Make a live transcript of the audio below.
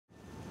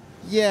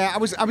Yeah, I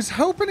was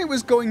hoping it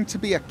was going to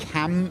be a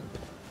camp,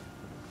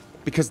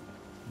 because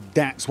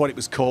that's what it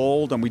was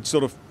called, and we'd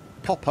sort of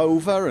pop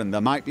over and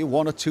there might be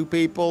 1 or 2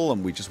 people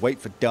and we just wait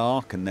for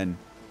dark and then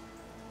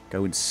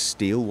go and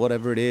steal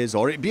whatever it is,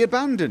 or it'd be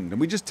abandoned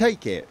and we just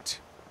take it.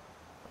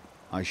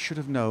 I should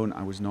have known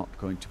I was not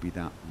going to be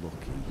that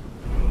lucky.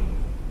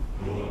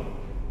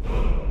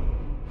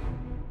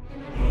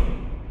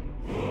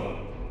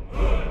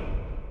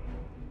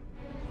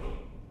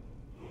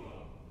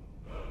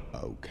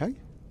 Okay.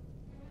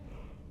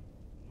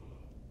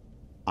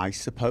 I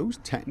suppose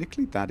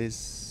technically that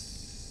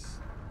is...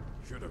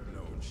 Should have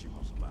known she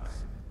was lying.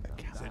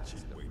 Said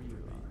she'd wait for me,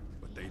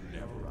 but they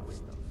never would.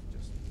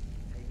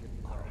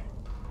 Alright.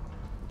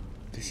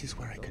 This is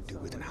where I could do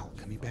with an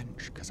alchemy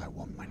bench, because I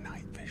want my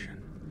night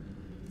vision.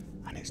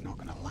 And it's not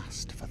going to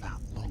last for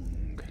that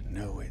long.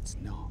 No, it's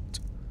not.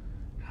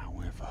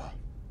 However,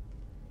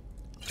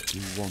 I do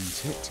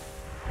want it.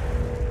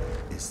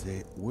 Is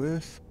it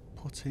worth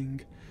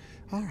putting...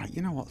 Alright,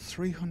 you know what?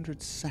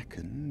 300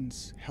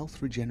 seconds.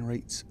 Health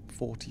regenerates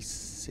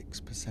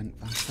 46%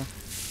 faster.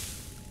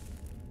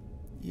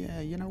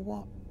 Yeah, you know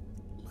what?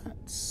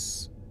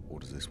 Let's...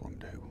 What does this one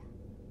do?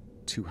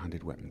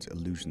 Two-handed weapons,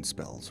 illusion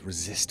spells,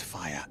 resist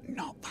fire.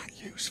 Not that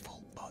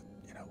useful, but,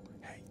 you know,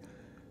 hey.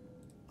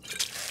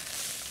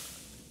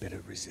 Bit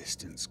of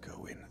resistance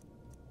going.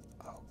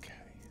 Okay.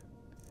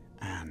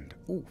 And,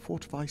 oh,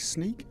 fortify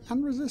sneak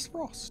and resist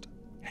frost.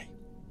 Hey,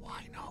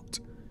 why not?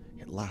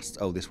 It lasts...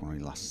 Oh, this one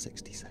only lasts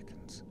 60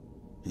 seconds.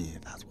 Yeah,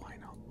 that's why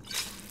not.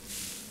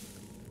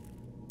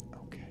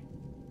 Okay.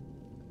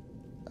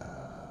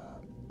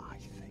 I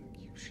think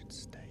you should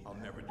stay there. I'll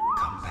never do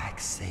Come back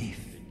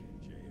safe.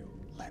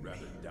 Let me...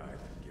 rather die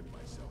than give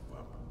myself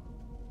up.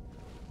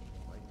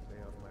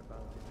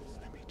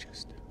 Let me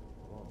just...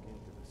 Walk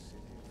into the city.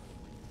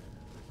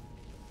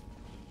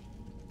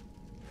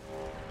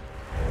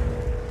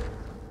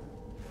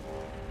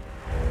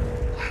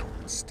 Wow,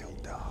 it's still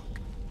dark,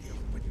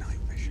 even with night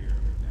vision.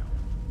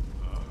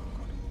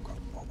 God,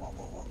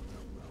 whoa,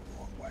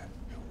 where?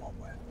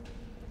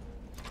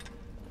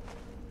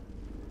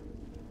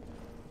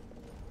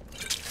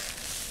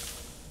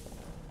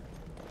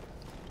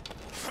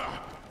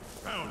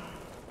 Found you.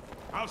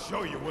 I'll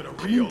show you what a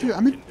What are you real doing?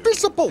 I'm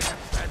invisible!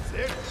 That's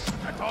it?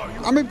 That's all you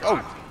I'm in...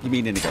 got? Oh, you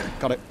mean Inigo.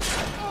 Got it.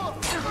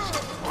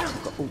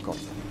 Oh, God.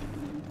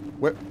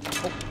 Where...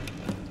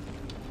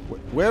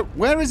 Oh.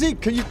 Where is he?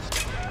 Can you...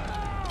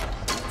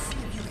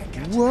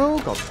 Whoa,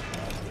 God.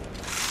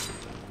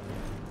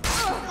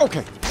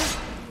 Okay.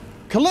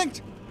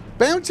 Collect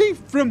bounty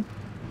from...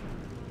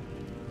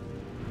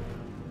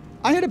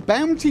 I had a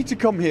bounty to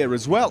come here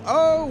as well.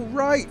 Oh,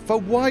 right,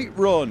 for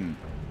Whiterun.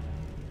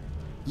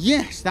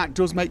 Yes, that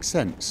does make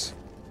sense.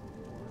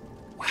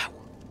 Wow.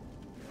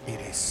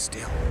 It is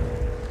still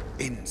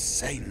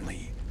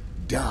insanely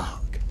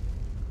dark.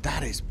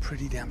 That is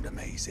pretty damned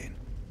amazing.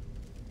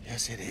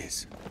 Yes, it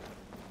is.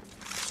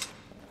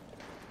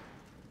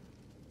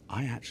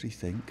 I actually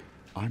think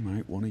I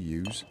might want to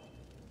use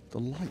the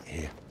light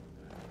here,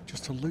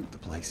 just to loot the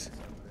place.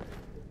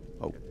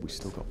 Oh, we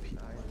still got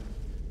people.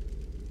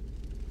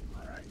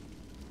 Alright.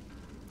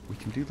 We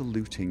can do the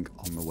looting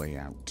on the way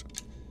out.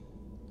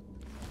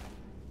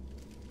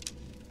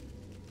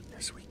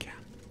 Yes, we can.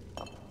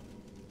 Alright.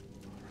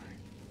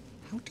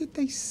 How did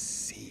they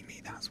see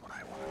me? That's what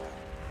I want to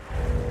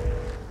know.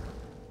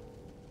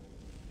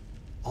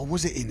 Or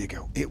was it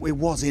Inigo? It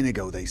was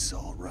Inigo they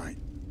saw, right?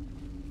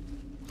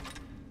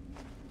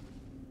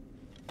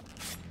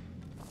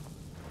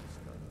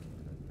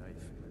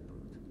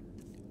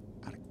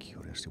 Out of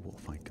curiosity, what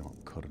have I got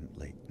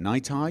currently?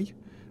 Night Eye,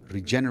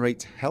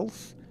 regenerates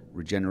health,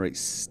 regenerates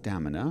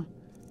stamina,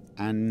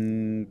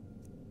 and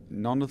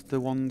none of the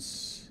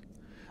ones...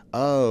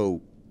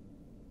 Oh,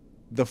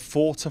 the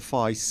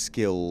fortify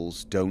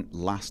skills don't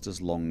last as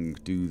long,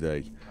 do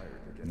they?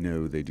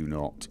 No, they do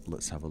not.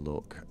 Let's have a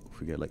look. If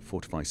we get like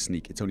fortify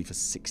sneak, it's only for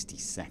 60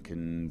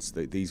 seconds.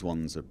 These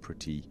ones are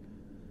pretty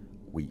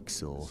weak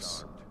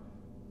sauce.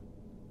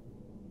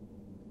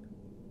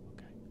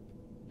 Okay.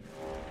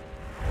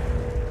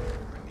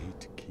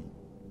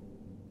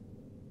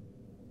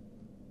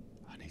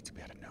 I need to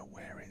be able to know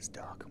where it's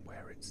dark and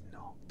where it's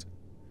not.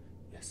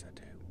 Yes, I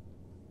do.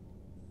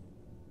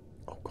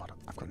 Oh God,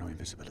 I've got no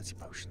invisibility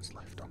potions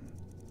left on.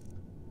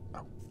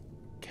 Oh,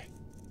 okay.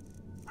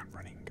 I'm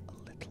running a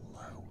little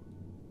low.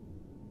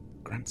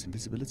 Grants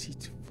invisibility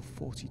for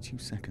 42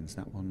 seconds.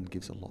 That one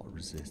gives a lot of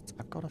resist.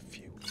 I've got a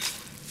few.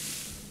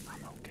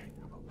 I'm okay.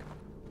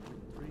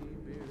 3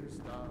 beers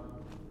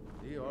down,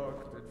 the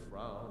orc did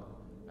frown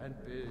and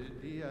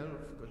bid the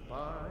elf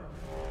goodbye.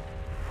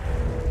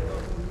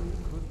 None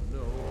could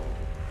know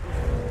was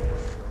not for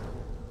show,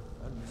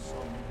 and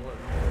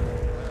someone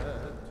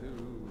had to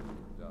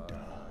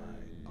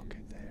die.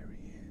 Okay, there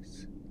he is.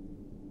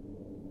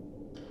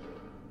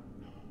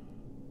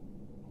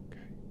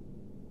 Okay.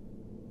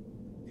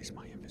 Is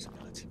my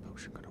invisibility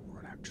potion going to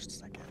run out just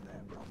as I get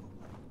there? Probably.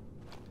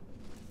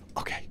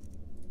 Okay.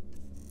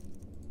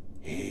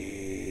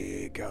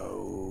 Here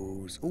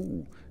goes use...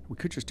 Ooh, we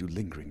could just do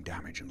lingering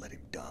damage and let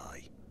him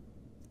die.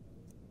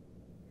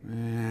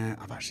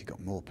 I've actually got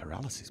more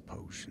paralysis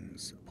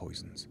poisons.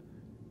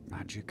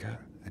 Magicka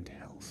and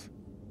health.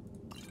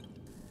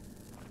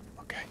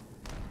 Okay.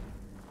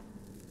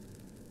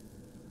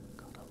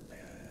 Got a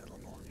little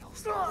more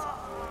health.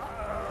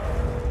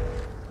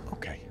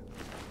 Okay.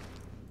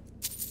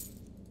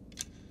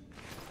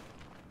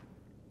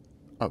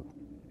 Oh.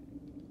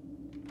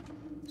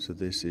 So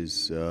this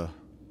is, oh,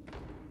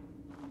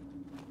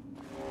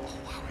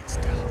 wow, it's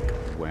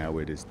dark. Wow,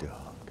 it is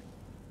dark.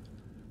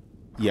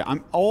 Yeah,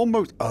 I'm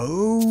almost...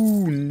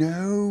 Oh,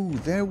 no.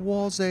 There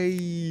was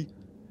a...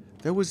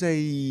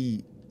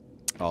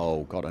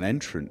 Oh, God, an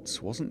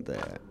entrance, wasn't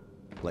there?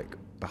 Like,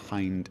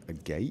 behind a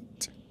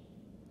gate?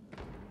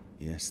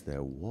 Yes,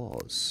 there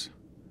was.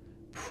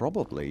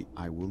 Probably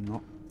I will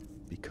not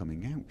be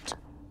coming out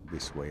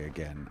this way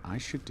again. I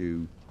should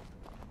do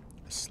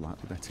a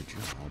slightly better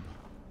job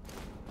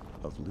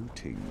of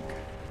looting.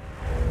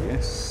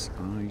 Yes,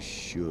 I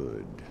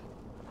should.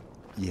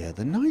 Yeah,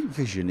 the night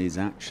vision is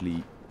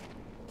actually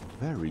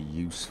very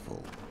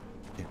useful.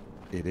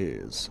 It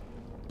is.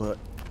 But,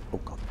 oh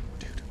God,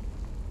 dude.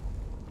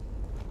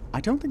 I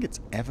don't think it's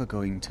ever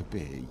going to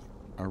be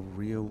a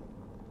real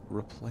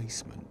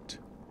replacement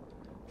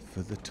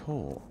for the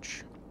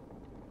torch.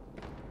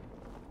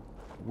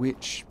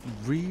 Which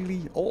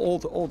really, or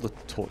the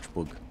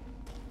torchbug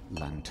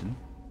lantern.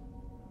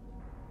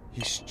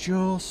 It's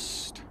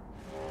just...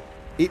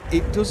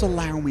 It does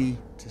allow me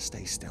to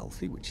stay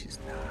stealthy, which is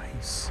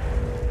nice.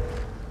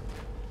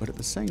 But at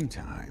the same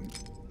time,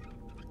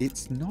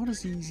 it's not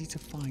as easy to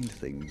find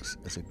things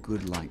as a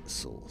good light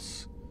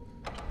source.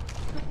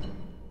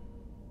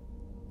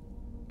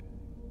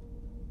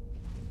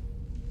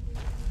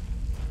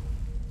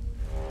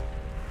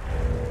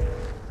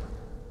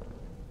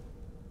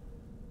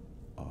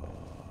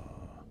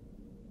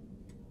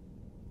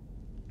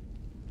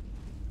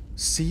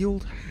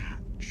 Sealed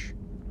hatch.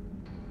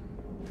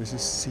 There's a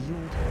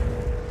sealed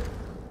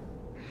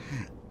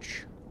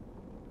hatch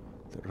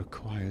that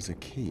requires a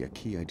key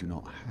I do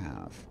not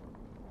have.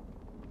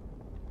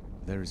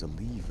 There is a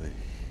lever.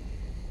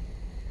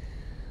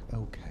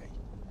 Okay.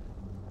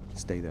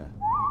 Stay there.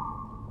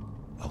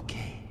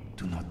 Okay,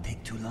 do not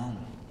take too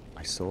long.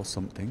 I saw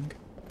something.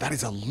 That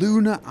is a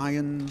lunar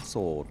iron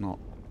sword. Not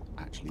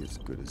actually as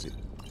good as it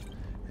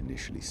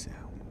initially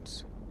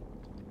sounds.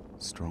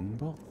 Strong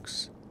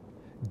box.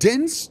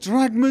 Dense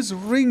Dragma's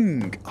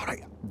ring.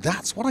 Alright,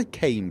 that's what I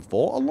came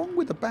for, along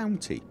with the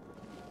bounty.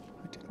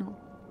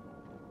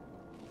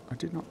 I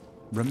did not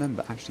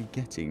remember actually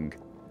getting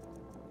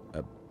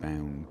a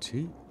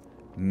bounty.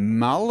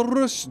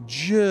 Malrus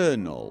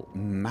Journal.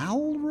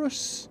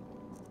 Malrus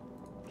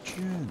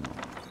Journal.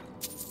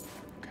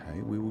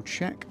 Okay, we will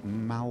check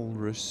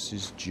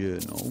Malrus's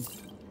journal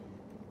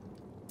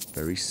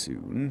very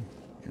soon.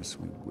 Yes,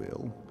 we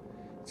will.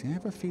 See, I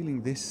have a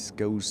feeling this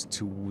goes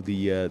to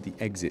the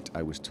exit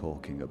I was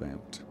talking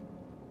about.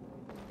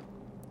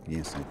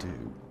 Yes, I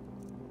do.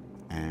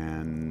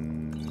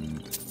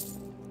 And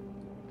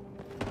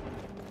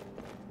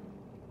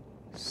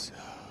so,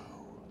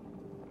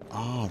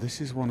 this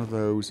is one of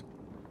those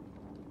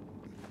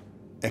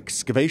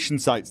excavation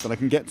sites that I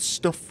can get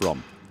stuff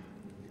from.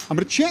 I'm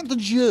going to check the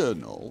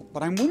journal,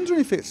 but I'm wondering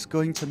if it's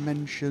going to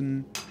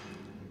mention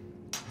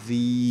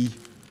the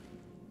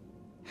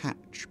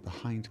hatch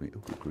behind me. Oh,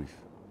 good grief.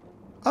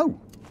 Oh,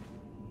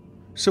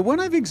 so when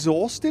I've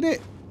exhausted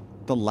it,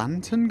 the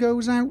lantern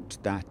goes out?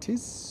 That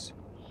is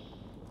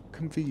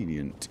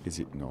convenient, is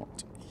it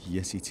not?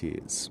 Yes, it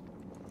is.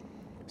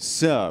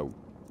 So,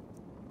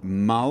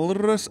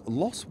 Malrus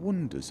Lost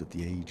Wonders of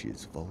the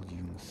Ages,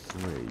 Volume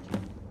 3.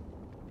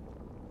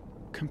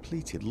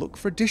 Completed. Look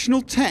for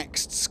additional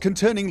texts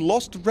containing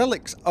lost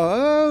relics.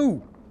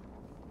 Oh!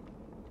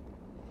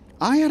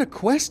 I had a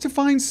quest to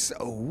find...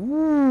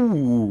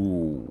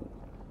 Oh!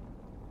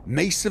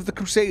 Mace of the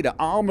Crusader,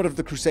 Armor of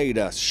the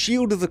Crusader,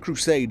 Shield of the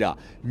Crusader.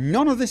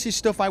 None of this is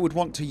stuff I would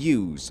want to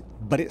use,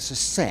 but it's a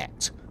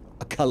set,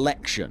 a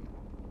collection.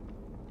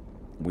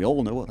 We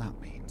all know what that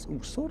means.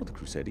 Oh, Sword of the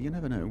Crusader, you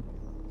never know.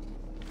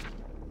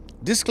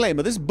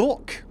 Disclaimer, this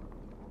book...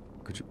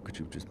 Could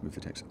you just move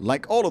the text?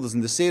 Like all others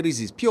in the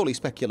series, is purely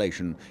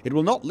speculation. It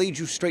will not lead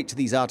you straight to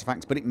these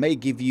artifacts, but it may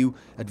give you,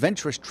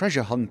 adventurous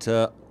treasure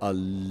hunter, a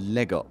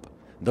leg up.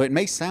 Though it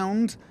may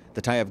sound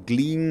that I have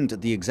gleaned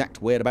the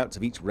exact whereabouts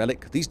of each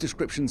relic, these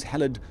descriptions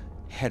herald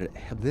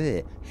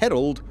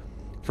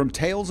from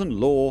tales and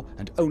lore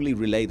and only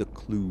relay the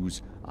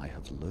clues I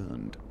have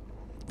learned.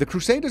 The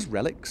Crusader's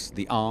relics,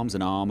 the arms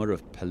and armour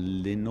of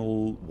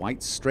Pelinal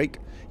Whitestrake,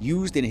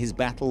 used in his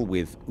battle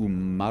with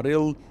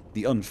Umaril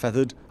the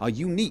Unfeathered, are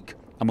unique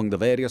among the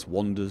various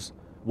wonders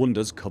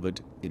covered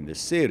in this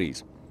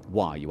series.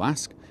 Why, you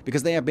ask?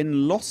 Because they have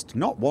been lost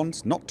not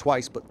once, not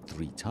twice, but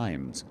 3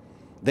 times.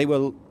 They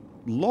were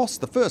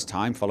lost the first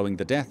time following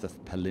the death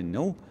of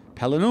Pelinal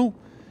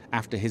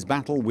after his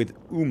battle with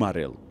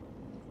Umaril.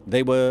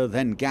 They were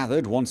then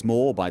gathered once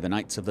more by the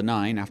Knights of the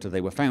Nine after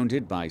they were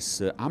founded by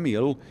Sir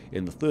Amiel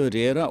in the Third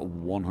Era,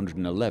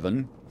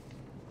 111.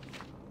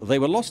 they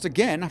were lost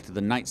again after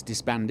the Knights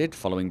disbanded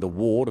following the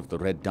War of the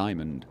Red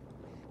Diamond.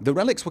 The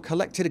relics were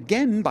collected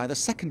again by the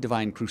second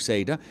Divine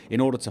Crusader in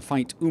order to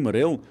fight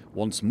Umaril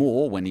once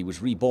more when he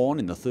was reborn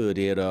in the Third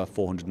Era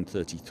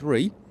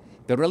 433.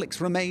 The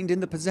relics remained in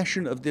the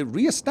possession of the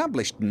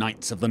re-established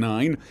Knights of the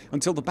Nine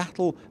until the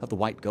Battle of the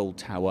White Gold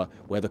Tower,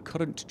 where the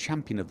current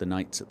champion of the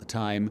Knights at the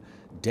time,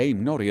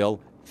 Dame Noriel,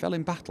 fell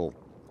in battle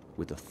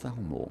with the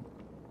Thalmor.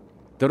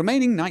 The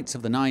remaining Knights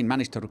of the Nine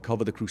managed to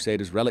recover the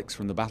Crusaders' relics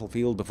from the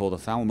battlefield before the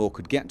Thalmor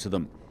could get to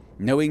them.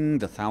 Knowing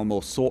the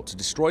Thalmor sought to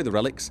destroy the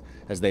relics,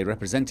 as they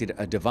represented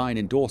a divine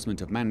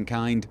endorsement of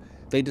mankind,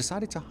 they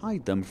decided to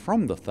hide them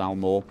from the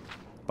Thalmor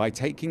by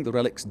taking the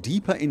relics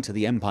deeper into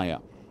the Empire.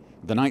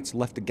 The Knights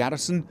left the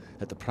garrison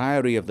at the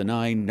Priory of the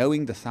Nine,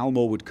 knowing the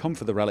Thalmor would come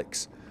for the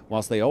relics,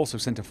 whilst they also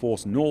sent a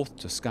force north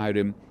to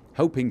Skyrim,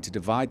 hoping to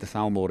divide the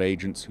Thalmor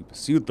agents who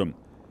pursued them.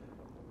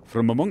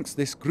 From amongst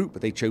this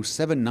group, they chose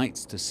 7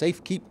 knights to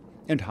safekeep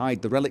and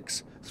hide the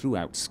relics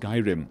throughout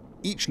Skyrim.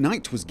 Each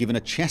knight was given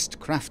a chest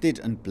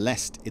crafted and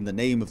blessed in the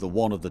name of the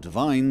one of the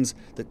divines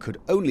that could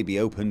only be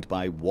opened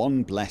by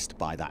one blessed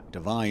by that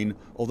divine,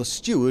 or the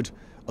steward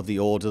of the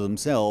order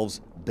themselves,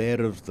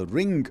 bearer of the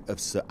ring of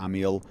Sir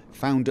Amiel,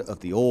 founder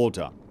of the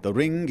order. The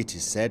ring, it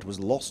is said, was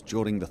lost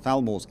during the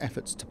Thalmor's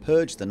efforts to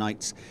purge the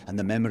knights and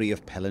the memory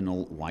of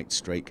Pelinal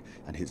Whitestrake,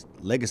 and his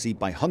legacy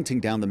by hunting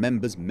down the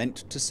members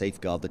meant to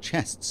safeguard the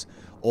chests.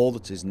 All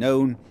that is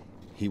known,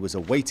 he was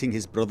awaiting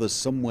his brothers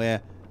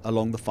somewhere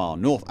along the far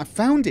north. I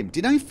found him.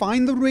 Did I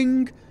find the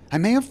ring? I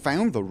may have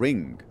found the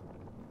ring.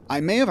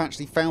 I may have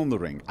actually found the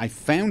ring. I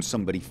found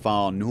somebody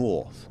far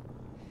north.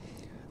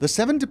 The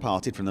 7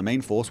 departed from the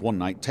main force one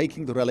night,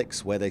 taking the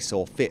relics where they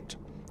saw fit.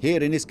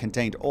 Herein is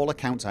contained all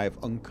accounts I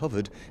have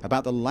uncovered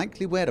about the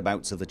likely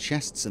whereabouts of the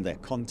chests and their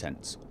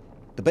contents.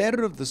 The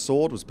bearer of the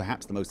sword was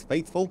perhaps the most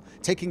faithful,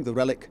 taking the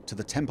relic to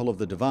the Temple of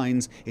the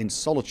Divines in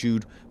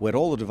Solitude, where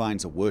all the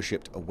divines are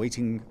worshipped,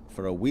 awaiting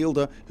for a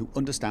wielder who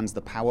understands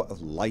the power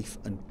of life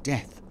and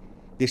death.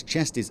 This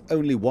chest is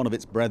only one of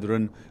its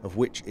brethren, of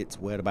which its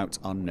whereabouts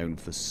are known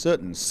for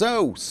certain.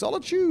 So,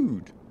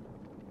 Solitude!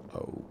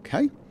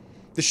 Okay.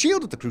 The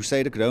shield of the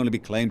Crusader could only be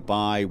claimed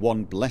by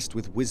one blessed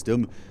with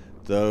wisdom,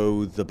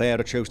 though the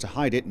bearer chose to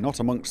hide it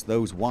not amongst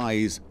those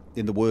wise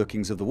in the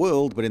workings of the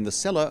world, but in the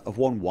cellar of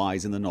one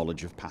wise in the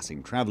knowledge of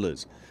passing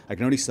travellers. I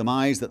can only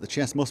surmise that the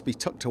chest must be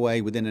tucked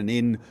away within an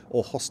inn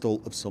or hostel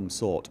of some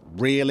sort.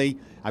 Really?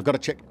 I've got to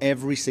check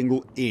every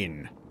single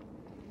inn.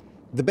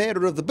 The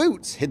bearer of the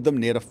boots hid them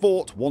near a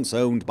fort once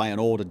owned by an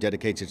order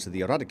dedicated to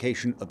the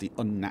eradication of the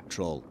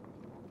unnatural.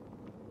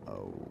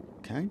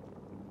 Okay.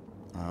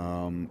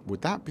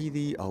 Would that be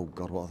the... Oh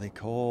god, what are they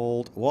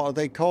called? What are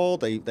they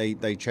called?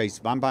 They chase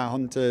vampire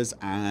hunters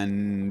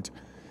and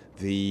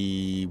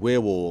the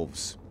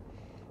werewolves.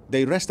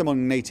 They rest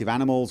among native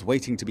animals,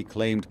 waiting to be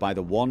claimed by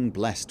the one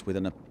blessed with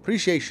an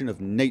appreciation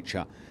of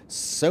nature.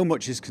 So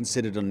much is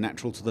considered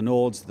unnatural to the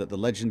Nords that the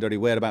legendary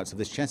whereabouts of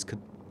this chest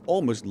could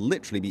almost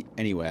literally be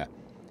anywhere.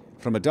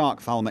 From a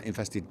dark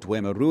Falmer-infested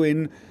Dwemer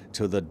ruin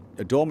to the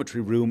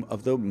dormitory room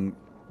of the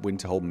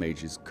Winterhold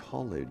Mages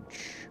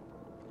College.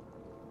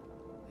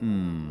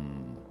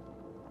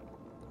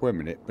 Wait a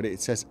minute, but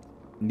it says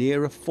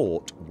near a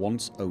fort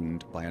once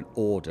owned by an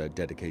order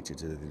dedicated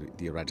to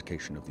the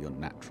eradication of the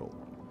unnatural.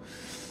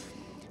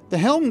 The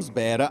helm's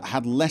bearer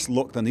had less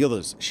luck than the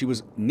others. She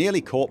was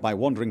nearly caught by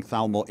wandering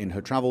Thalmor in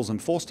her travels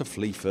and forced to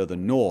flee further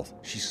north.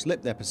 She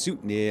slipped their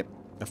pursuit near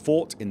a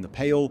fort in the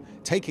Pale,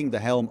 taking the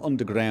helm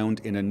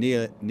underground in a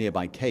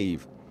nearby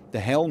cave. The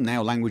helm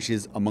now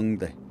languishes among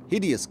the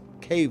hideous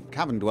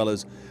cavern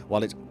dwellers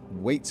while it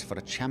waits for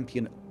a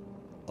champion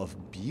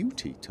of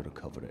beauty to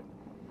recover it.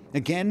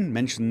 Again,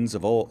 mentions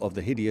of all of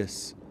the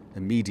hideous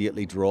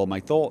immediately draw my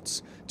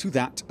thoughts to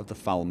that of the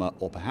Falmer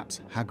or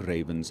perhaps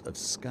Hagravens of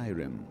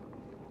Skyrim.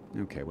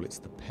 Okay, well it's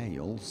the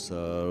Pale,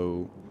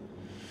 so...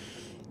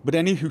 But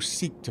any who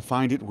seek to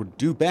find it would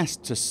do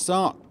best to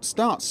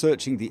start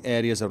searching the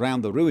areas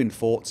around the ruined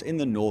forts in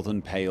the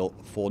northern Pale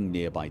for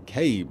nearby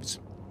caves.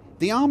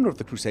 The armour of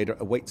the Crusader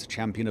awaits a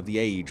champion of the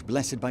age,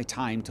 blessed by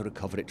time to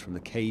recover it from the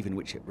cave in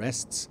which it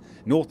rests,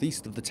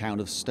 northeast of the town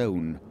of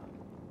Stone.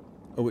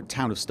 Oh,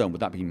 town of Stone,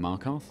 would that be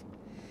Markarth?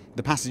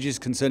 The passages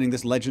concerning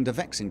this legend are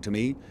vexing to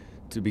me,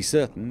 to be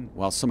certain,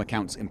 while some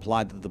accounts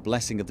imply that the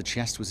blessing of the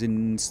chest was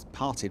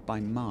imparted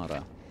by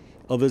Mara.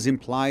 Others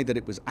imply that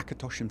it was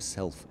Akatosh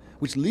himself,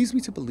 which leads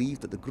me to believe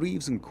that the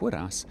Greaves and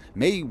Cuirass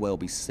may well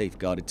be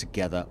safeguarded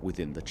together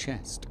within the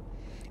chest.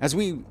 As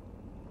we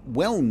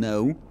well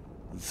know,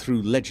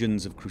 through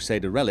legends of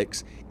Crusader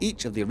relics,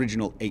 each of the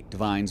original 8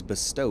 divines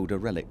bestowed a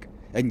relic,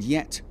 and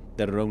yet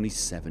there are only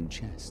 7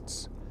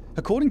 chests.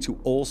 According to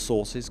all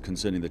sources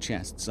concerning the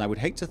chests, I would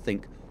hate to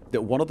think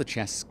that one of the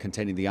chests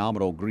containing the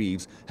armour or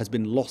greaves has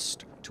been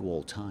lost to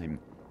all time.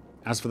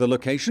 As for the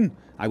location,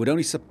 I would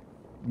only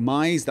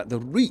surmise that the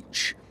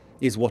Reach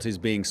is what is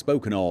being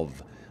spoken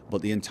of,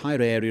 but the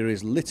entire area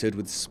is littered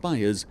with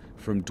spires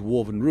from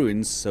dwarven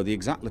ruins, so the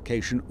exact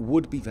location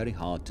would be very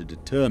hard to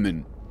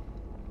determine.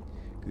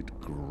 Good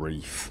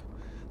grief.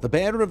 The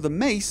bearer of the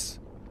mace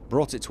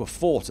brought it to a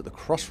fort at the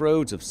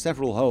crossroads of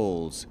several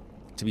holes,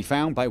 to be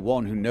found by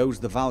one who knows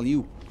the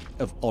value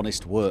of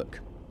honest work.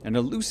 An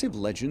elusive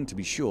legend, to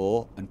be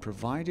sure, and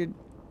provided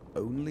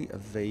only a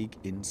vague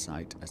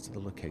insight as to the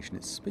location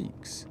it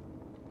speaks.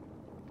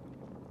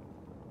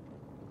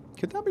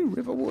 Could that be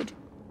Riverwood?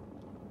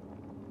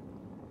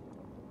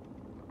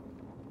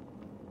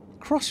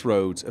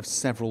 Crossroads of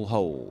several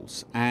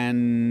holes,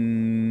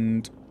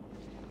 and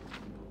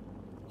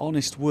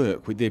honest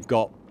work. They've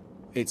got,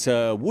 it's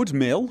a wood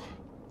mill,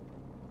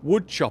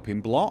 wood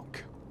chopping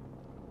block.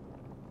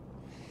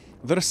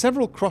 There are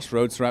several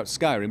crossroads throughout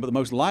Skyrim, but the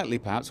most likely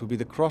perhaps would be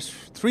the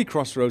three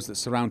crossroads that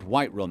surround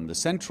Whiterun, the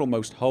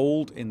centralmost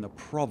hold in the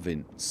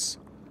province.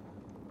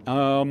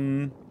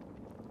 Well,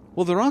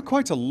 there are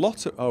quite a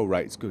lot of... Oh,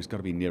 right, it's got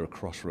to be near a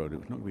crossroad.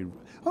 It's not going to be...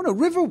 Oh, no,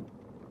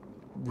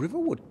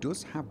 Riverwood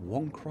does have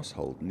one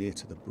crosshold near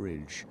to the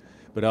bridge.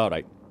 But all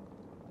right,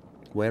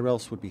 where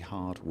else would be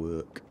hard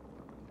work?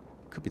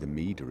 Could be the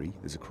Meadery.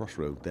 There's a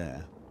crossroad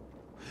there.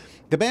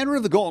 The bearer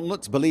of the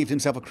gauntlets believed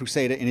himself a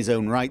crusader in his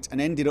own right and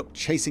ended up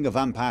chasing a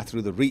vampire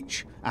through the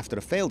Reach after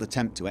a failed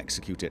attempt to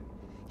execute it.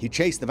 He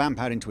chased the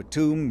vampire into a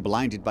tomb,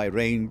 blinded by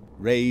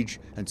rage,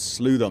 and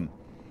slew them.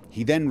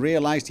 He then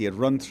realized he had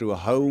run through a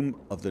home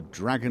of the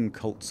dragon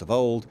cults of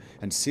old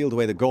and sealed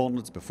away the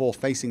gauntlets before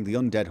facing the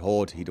undead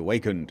horde he'd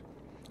awakened.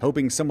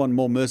 Hoping someone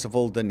more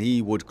merciful than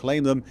he would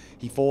claim them,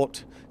 he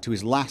fought to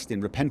his last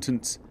in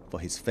repentance for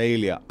his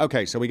failure.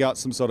 Okay, so we got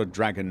some sort of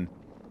dragon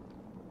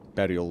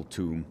burial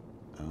tomb.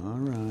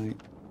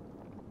 Alright.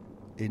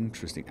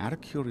 Interesting. Out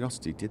of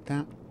curiosity, did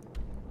that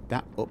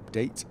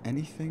update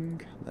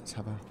anything? Let's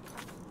have a...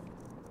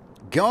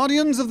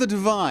 Guardians of the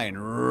Divine!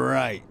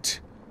 Right.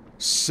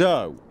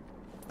 So,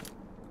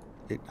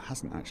 it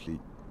hasn't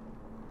actually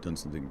done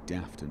something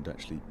daft and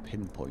actually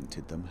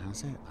pinpointed them,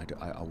 has it?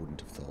 I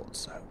wouldn't have thought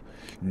so.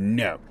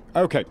 No.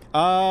 Okay.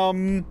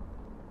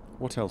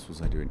 What else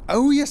was I doing?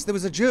 Oh, yes, there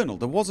was a journal.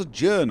 There was a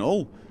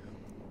journal.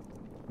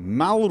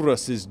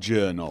 Malrus's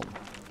journal.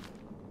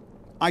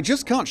 I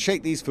just can't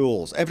shake these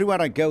fools. Everywhere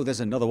I go,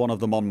 there's another one of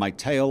them on my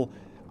tail.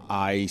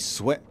 I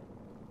swear...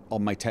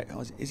 On my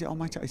tail. Is it on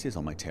my tail? It is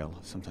on my tail.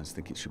 I sometimes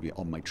think it should be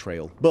on my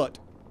trail. But,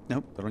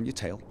 no, they're on your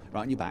tail.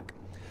 Right on your back.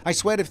 I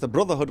swear if the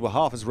Brotherhood were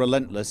half as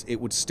relentless,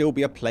 it would still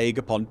be a plague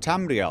upon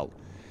Tamriel.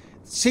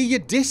 See, you're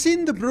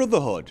dissing the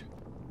Brotherhood.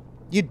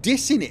 You're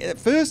dissing it. At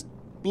first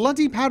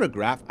bloody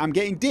paragraph, I'm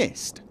getting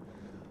dissed.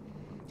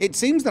 It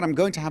seems that I'm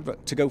going to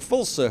have to go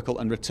full circle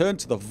and return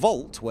to the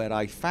vault where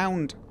I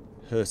found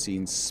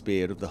Hircine's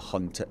spear of the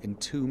hunter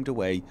entombed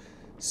away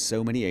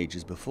so many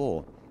ages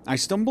before. I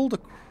stumbled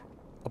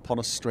upon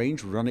a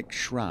strange runic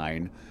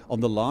shrine on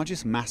the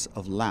largest mass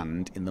of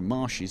land in the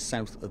marshes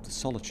south of the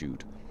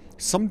Solitude,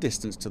 some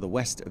distance to the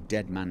west of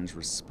Dead Man's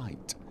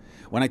Respite.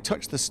 When I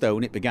touched the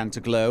stone, it began to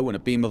glow, and a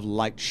beam of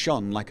light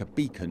shone like a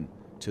beacon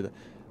to the...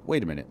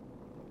 Wait a minute.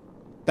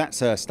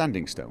 That's a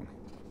standing stone.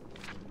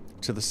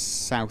 To the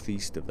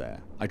southeast of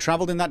there. I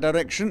travelled in that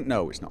direction.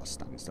 No, it's not a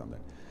standing stone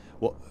then.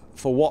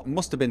 For what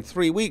must have been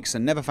 3 weeks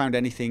and never found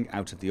anything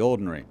out of the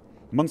ordinary.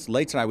 Months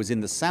later, I was in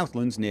the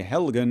Southlands near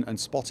Helgen and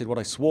spotted what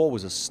I swore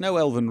was a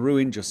snow-elven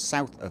ruin just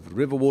south of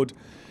Riverwood.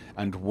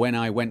 And when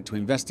I went to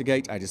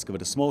investigate, I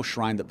discovered a small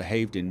shrine that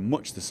behaved in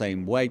much the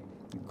same way,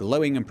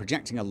 glowing and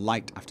projecting a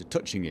light after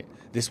touching it.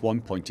 This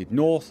one pointed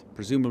north,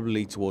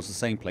 presumably towards the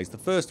same place the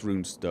first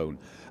runestone.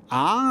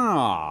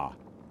 Ah!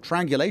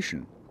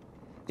 Triangulation.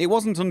 It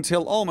wasn't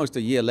until almost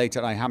a year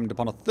later I happened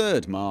upon a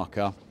third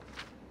marker,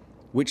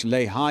 which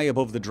lay high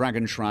above the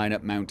dragon shrine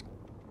at Mount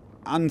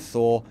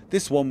Anthor.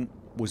 This one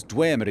was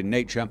Dwemer in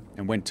nature,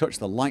 and when touched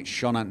the light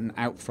shone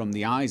out from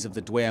the eyes of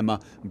the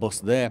Dwemer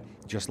bust there,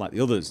 just like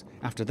the others.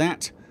 After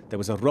that, there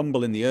was a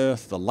rumble in the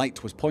earth, the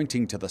light was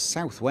pointing to the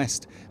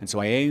southwest, and so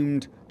I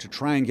aimed to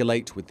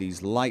triangulate with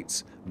these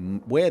lights,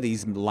 where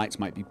these lights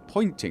might be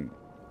pointing.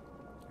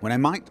 When I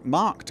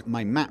marked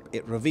my map,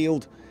 it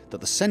revealed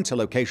that the centre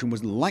location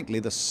was likely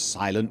the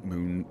Silent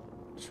Moon's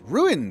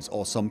ruins,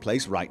 or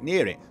someplace right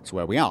near it. It's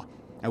where we are.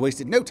 I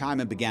wasted no time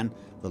and began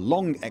the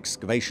long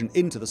excavation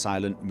into the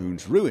Silent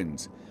Moon's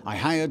ruins. I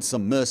hired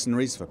some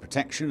mercenaries for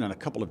protection and a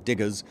couple of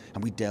diggers,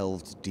 and we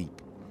delved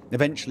deep,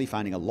 eventually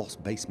finding a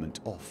lost basement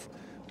off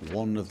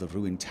one of the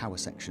ruined tower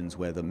sections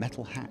where the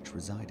metal hatch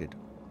resided.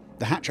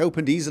 The hatch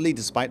opened easily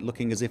despite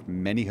looking as if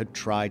many had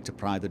tried to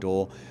pry the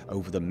door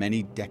over the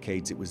many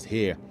decades it was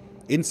here.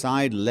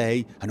 Inside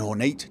lay an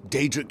ornate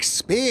Daedric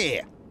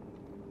spear.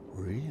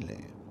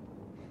 Really?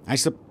 I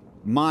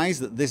surmise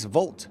that this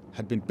vault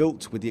had been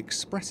built with the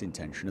express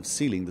intention of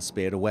sealing the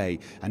spear away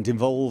and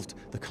involved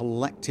the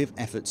collective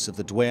efforts of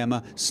the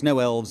Dwemer, Snow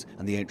Elves,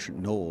 and the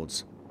ancient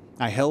Nords.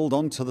 I held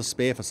on to the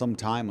spear for some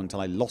time until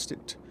I lost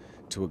it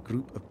to a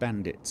group of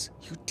bandits.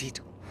 You did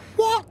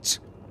what?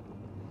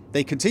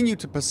 They continued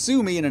to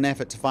pursue me in an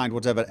effort to find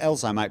whatever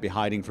else I might be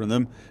hiding from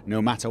them.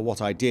 No matter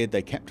what I did,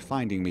 they kept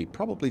finding me,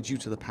 probably due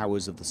to the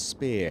powers of the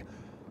spear.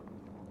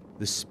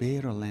 The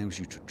spear allows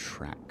you to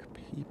track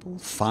people,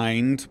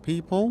 find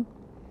people.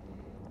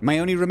 My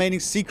only remaining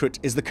secret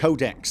is the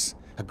Codex,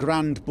 a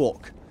grand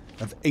book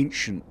of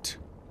ancient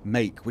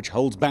make, which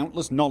holds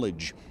boundless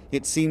knowledge.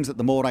 It seems that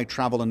the more I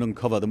travel and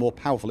uncover, the more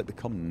powerful it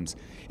becomes.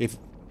 If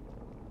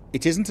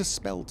it isn't a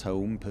spell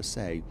tome per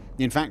se.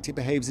 In fact, it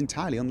behaves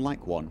entirely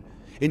unlike one.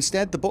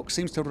 Instead, the book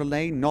seems to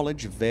relay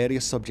knowledge of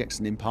various subjects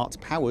and imparts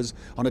powers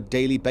on a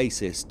daily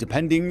basis,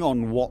 depending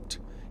on what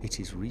it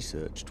is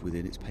researched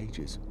within its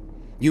pages.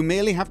 You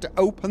merely have to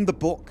open the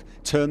book,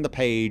 turn the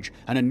page,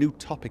 and a new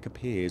topic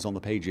appears on the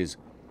pages.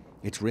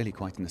 It's really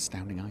quite an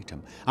astounding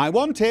item. I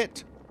want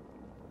it!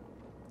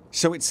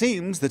 So it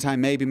seems that I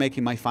may be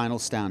making my final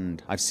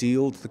stand. I've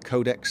sealed the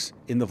codex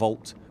in the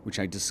vault, which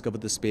I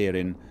discovered the spear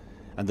in,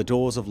 and the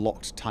doors have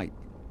locked tight.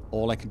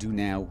 All I can do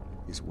now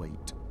is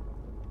wait.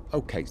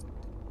 Okay.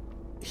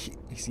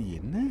 Is he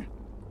in there?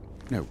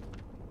 No.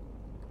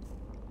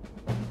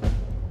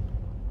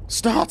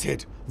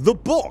 Started! The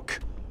Book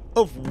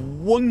of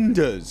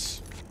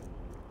Wonders!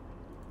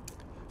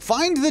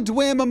 Find the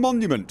Dwemer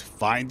Monument.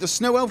 Find the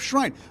Snow Elf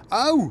Shrine.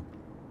 Oh!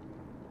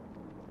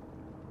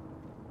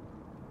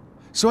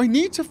 So I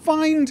need to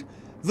find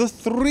the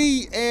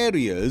 3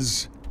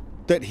 areas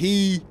that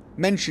he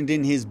mentioned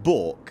in his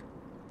book,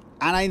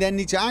 and I then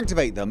need to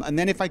activate them, and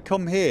then if I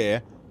come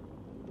here,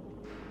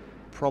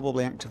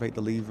 probably activate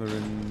the lever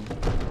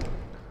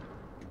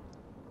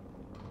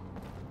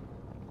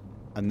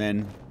and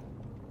then...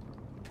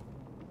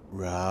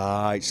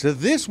 Right, so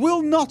this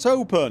will not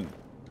open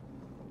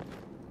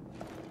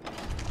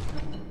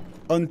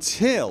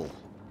until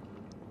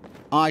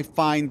I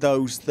find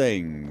those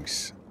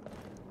things.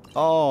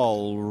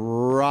 All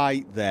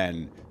right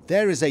then.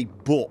 There is a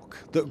book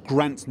that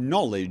grants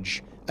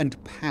knowledge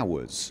and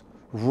powers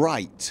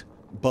right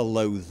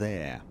below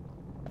there.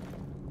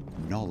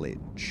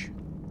 Knowledge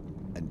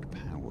and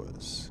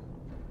powers.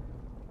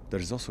 There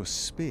is also a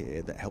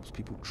spear that helps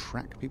people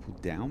track people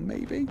down,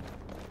 maybe?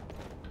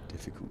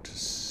 Difficult to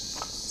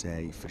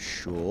say for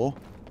sure.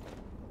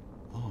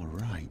 All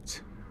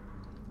right.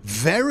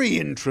 Very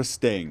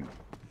interesting.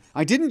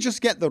 I didn't just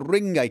get the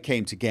ring I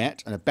came to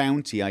get and a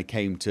bounty I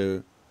came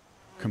to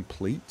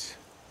complete.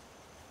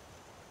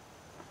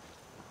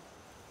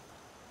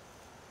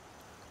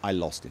 I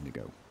lost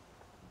Indigo.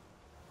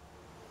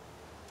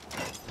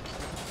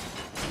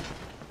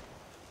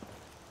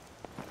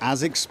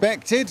 As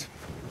expected.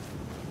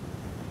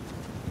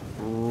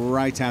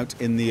 Right out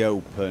in the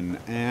open.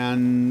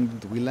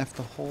 And we left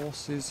the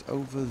horses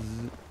over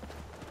the...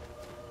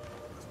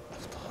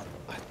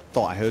 I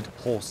thought I heard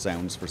horse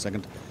sounds for a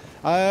second.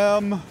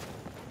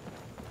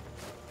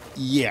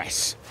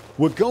 Yes.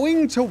 We're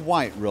going to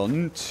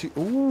Whiterun to...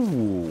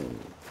 Ooh.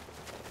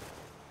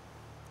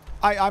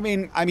 I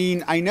mean,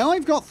 I know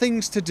I've got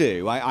things to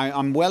do.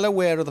 I'm well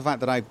aware of the fact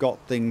that I've got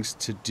things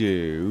to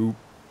do,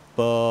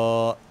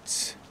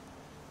 but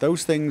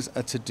those things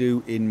are to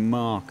do in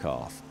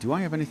Markarth. Do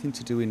I have anything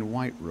to do in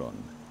Whiterun?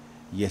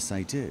 Yes,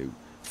 I do.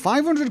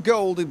 500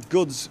 gold in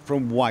goods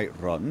from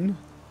Whiterun.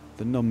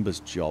 The numbers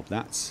job,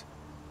 that's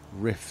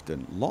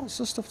Riften. Lots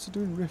of stuff to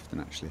do in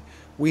Riften, actually.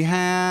 We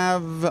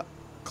have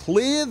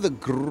clear the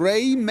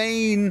Grey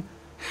Mane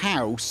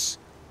house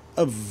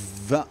of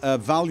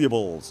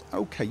valuables.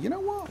 Okay, you know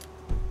what?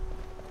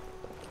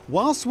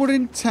 Whilst we're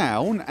in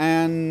town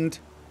and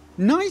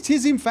night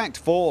is in fact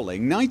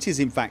falling,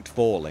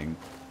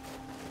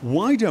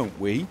 why don't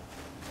we...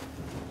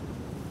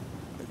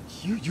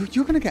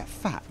 You're going to get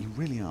fat, you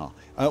really are.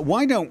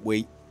 Why don't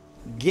we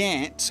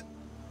get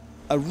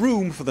a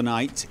room for the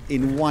night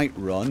in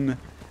Whiterun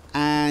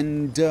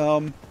and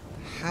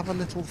have a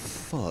little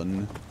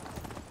fun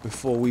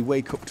before we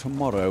wake up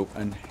tomorrow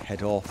and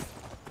head off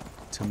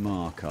to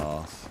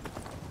Markarth.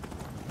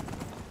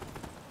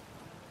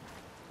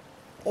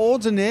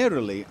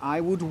 Ordinarily,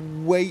 I would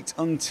wait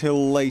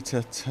until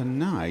later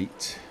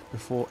tonight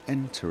before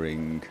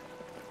entering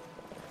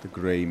the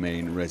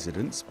Greymane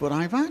residence, but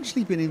I've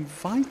actually been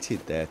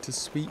invited there to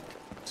speak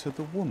to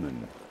the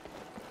woman.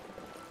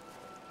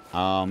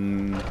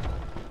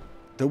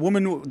 The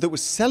woman that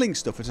was selling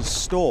stuff at a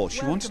store.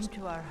 She wanted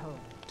to our home.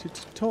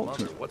 to talk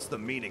to me. Mother, what's the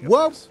meaning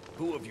Whoa. of this?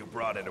 Who have you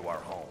brought into our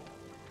home?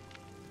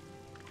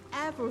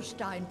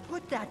 Averstein,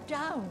 put that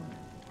down.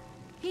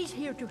 He's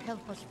here to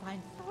help us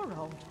find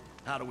Thorold.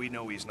 How do we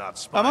know he's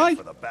not Am I? spying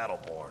for the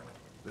Battleborn?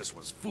 This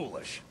was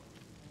foolish.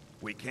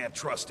 We can't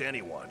trust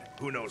anyone.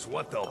 Who knows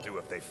what they'll do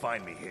if they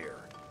find me here.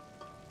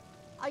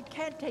 I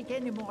can't take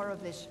any more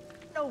of this.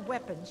 No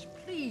weapons,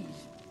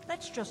 please.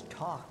 Let's just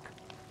talk.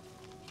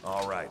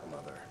 All right,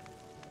 Mother.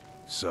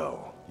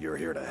 So, you're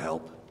here to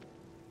help?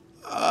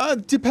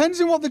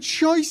 Depends on what the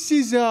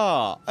choices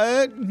are.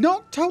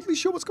 Not totally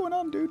sure what's going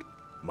on, dude.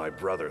 My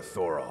brother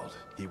Thorold.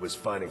 He was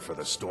fighting for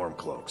the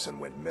Stormcloaks and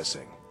went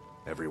missing.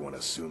 Everyone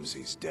assumes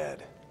he's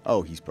dead.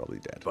 Oh, he's probably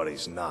dead. But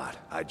he's not.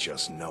 I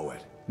just know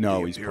it.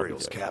 No, the he's probably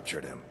Imperials dead.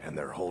 captured him, and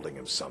they're holding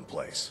him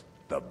someplace.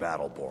 The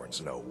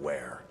Battleborns know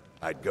where.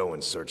 I'd go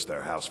and search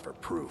their house for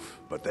proof,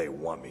 but they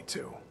want me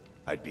to.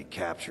 I'd be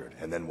captured,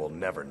 and then we'll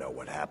never know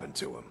what happened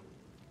to him.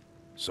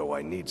 So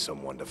I need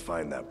someone to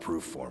find that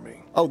proof for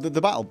me. Oh,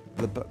 the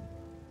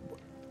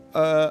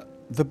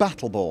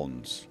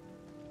Battleborns,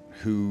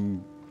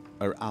 who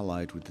are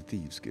allied with the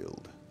Thieves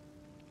Guild.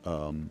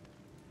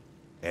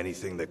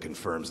 Anything that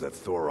confirms that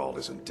Thorald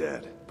isn't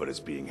dead, but is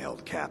being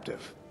held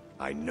captive.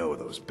 I know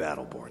those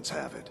Battleborns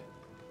have it.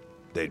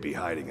 They'd be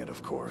hiding it,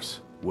 of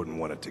course. Wouldn't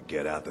want it to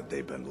get out that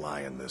they've been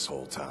lying this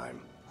whole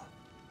time.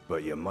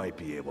 But you might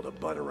be able to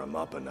butter them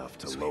up enough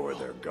to lower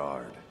their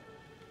guard.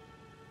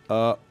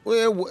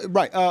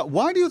 Right,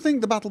 why do you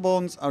think the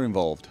Battleborns are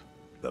involved?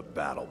 The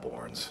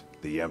Battleborns,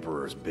 the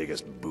Emperor's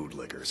biggest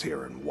bootlickers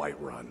here in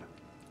Whiterun.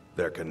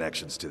 Their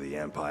connections to the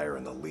Empire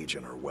and the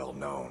Legion are well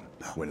known.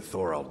 When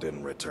Thorald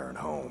didn't return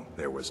home,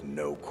 there was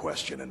no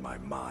question in my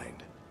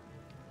mind.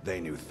 They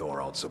knew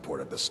Thorald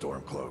supported the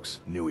Stormcloaks,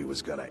 knew he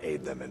was gonna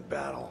aid them in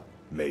battle,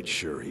 made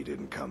sure he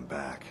didn't come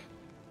back.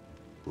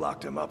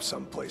 Locked him up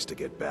someplace to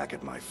get back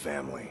at my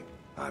family.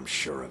 I'm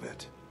sure of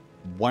it.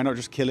 Why not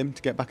just kill him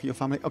to get back at your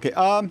family? Okay,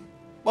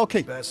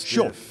 okay, Best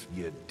sure. if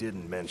you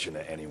didn't mention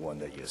to anyone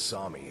that you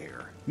saw me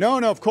here. No,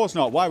 of course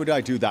not. Why would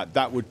I do that?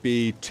 That would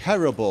be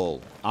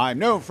terrible. I'm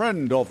no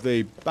friend of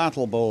the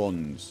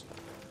Battleborns.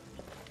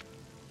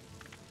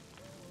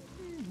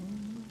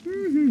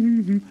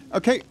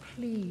 Okay.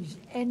 Please,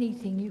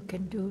 anything you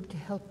can do to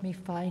help me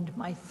find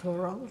my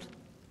Thorald.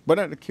 But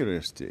out of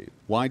curiosity,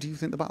 why do you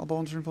think the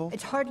Battleborns are involved?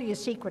 It's hardly a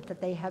secret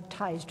that they have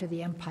ties to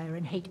the Empire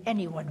and hate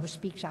anyone who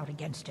speaks out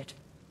against it.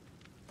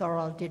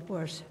 Thorald did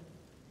worse.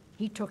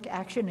 He took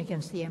action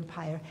against the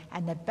Empire,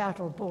 and the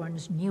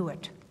Battleborns knew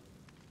it.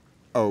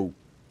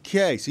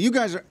 Okay, so you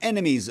guys are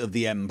enemies of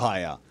the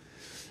Empire.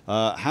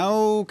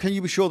 How can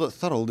you be sure that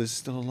Thorald is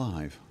still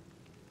alive?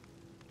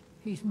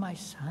 He's my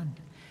son.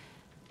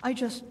 I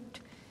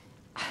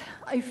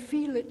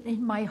feel it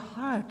in my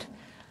heart.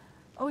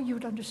 Oh,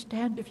 you'd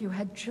understand if you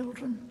had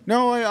children.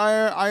 No,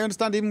 I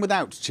understand even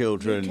without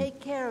children. You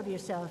take care of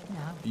yourself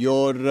now.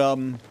 You're,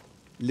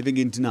 living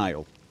in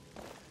denial.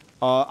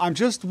 I'm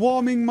just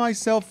warming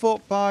myself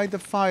up by the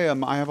fire.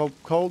 I have a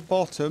cold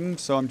bottom,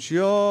 so I'm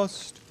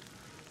just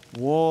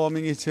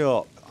warming it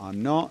up.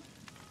 I'm not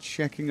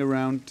checking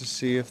around to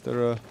see if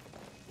there are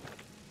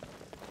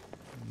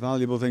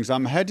valuable things.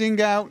 I'm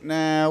heading out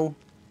now.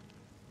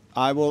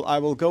 I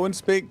will go and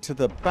speak to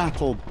the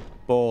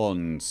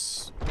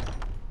Battleborns.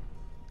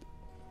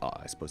 Oh,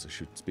 I suppose I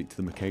should speak to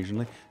them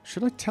occasionally.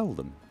 Should I tell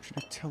them? Should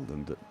I tell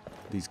them that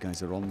these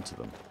guys are on to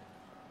them?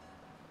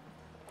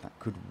 That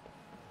could...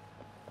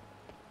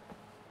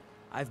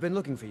 I've been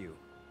looking for you.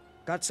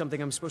 Got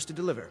something I'm supposed to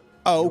deliver.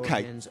 Oh, Your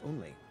okay. hands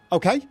only.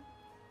 Okay.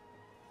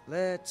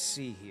 Let's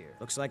see here.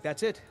 Looks like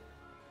that's it.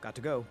 Got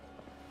to go.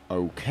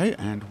 Okay,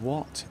 and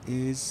what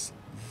is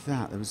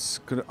that? There was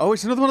gonna... Oh,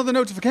 it's another one of the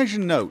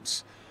notification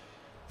notes.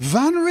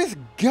 Vanrith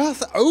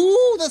Guth.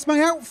 Oh, that's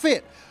my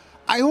outfit.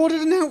 I ordered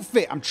an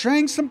outfit. I'm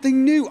trying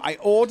something new. I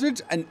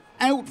ordered an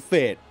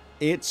outfit.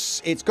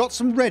 It's got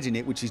some red in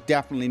it, which is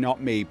definitely not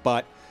me,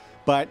 but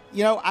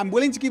you know, I'm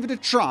willing to give it a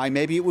try.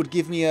 Maybe it would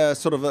give me a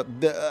sort of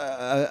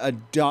a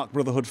Dark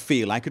Brotherhood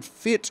feel. I could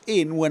fit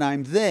in when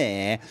I'm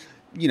there,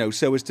 you know,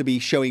 so as to be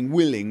showing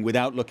willing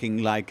without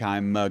looking like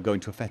I'm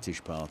going to a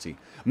fetish party.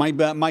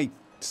 My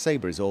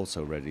saber is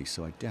also ready,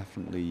 so I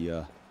definitely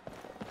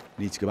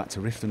need to go back to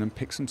Riften and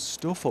pick some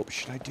stuff up.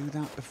 Should I do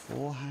that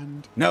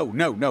beforehand? No.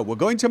 We're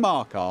going to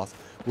Markarth.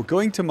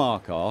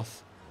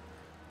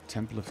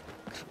 Temple of...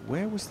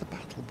 Where was the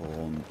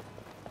Battleborn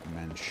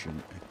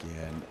mansion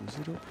again? Was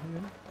it up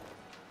here?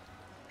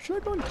 Should I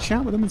go and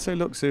chat with them and say,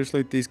 look,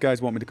 seriously, these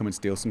guys want me to come and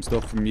steal some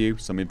stuff from you,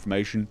 some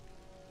information.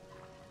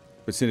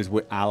 But seeing as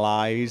we're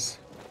allies...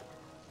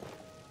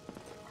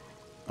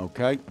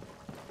 Okay.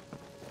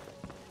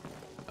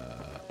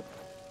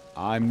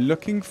 I'm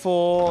looking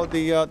for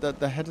the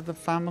head of the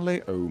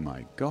family. Oh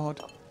my god.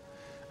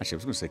 Actually, I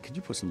was going to say, could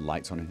you put some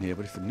lights on in here?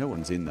 But if no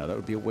one's in there, that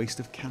would be a waste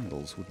of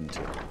candles, wouldn't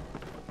it?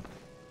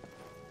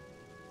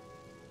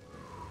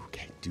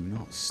 Okay, do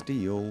not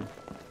steal.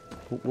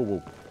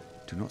 Whoa.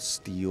 Do not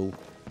steal.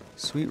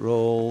 Sweet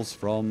rolls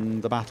from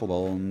the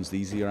Battleborns.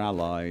 These are your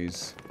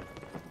allies.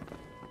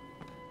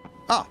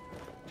 Ah!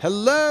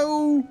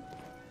 Hello!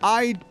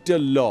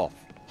 Idolof.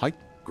 Hi.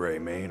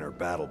 Greymane or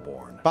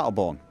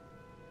Battleborn?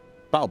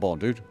 Battleborn,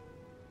 dude.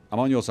 I'm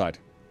on your side.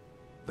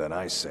 Then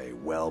I say,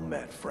 well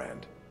met,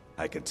 friend.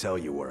 I could tell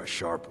you were a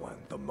sharp one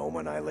the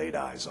moment I laid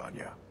eyes on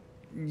you.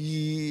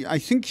 I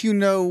think you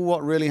know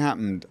what really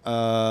happened.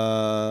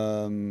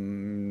 Out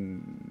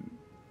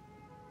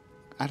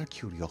of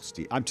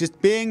curiosity, I'm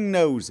just being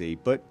nosy,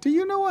 but do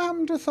you know what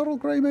happened to Thorald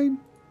Greymane?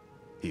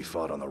 He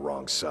fought on the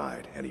wrong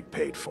side, and he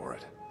paid for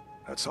it.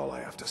 That's all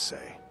I have to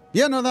say.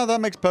 Yeah, no, that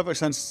makes perfect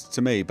sense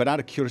to me, but out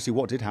of curiosity,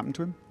 what did happen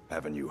to him?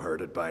 Haven't you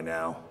heard it by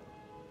now?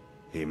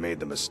 He made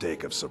the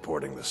mistake of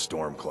supporting the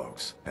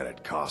Stormcloaks, and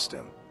it cost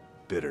him.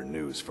 Bitter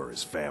news for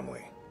his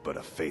family, but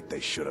a fate they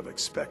should have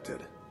expected.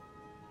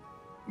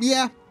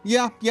 Yeah,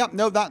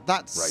 no,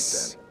 that's...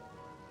 Right then.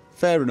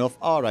 Fair enough,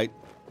 alright.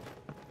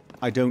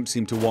 I don't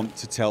seem to want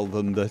to tell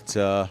them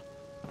that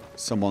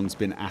someone's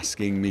been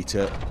asking me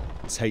to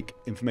take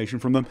information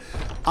from them.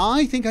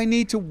 I think I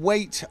need to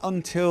wait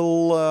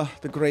until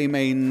the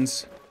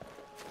Greymanes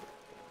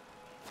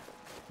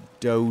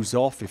doze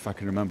off, if I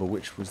can remember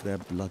which was their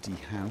bloody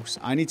house.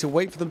 I need to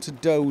wait for them to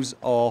doze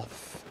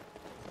off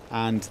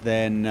And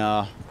then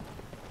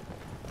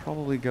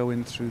probably go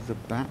in through the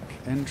back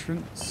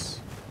entrance.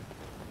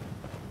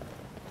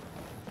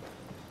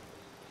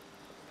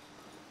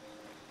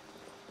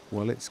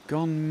 Well, it's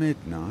gone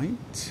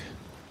midnight.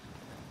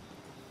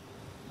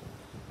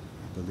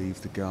 I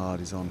believe the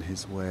guard is on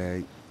his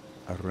way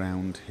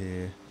around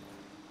here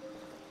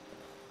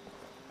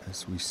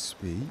as we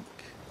speak.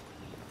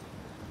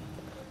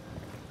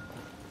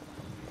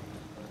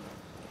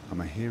 Am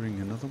I hearing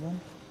another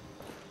one?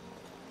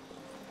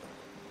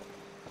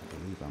 I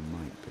believe I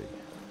might be.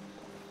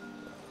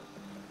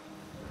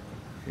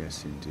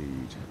 Yes,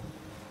 indeed.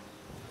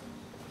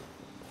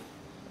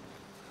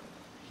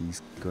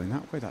 He's going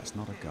that way. That's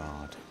not a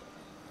guard.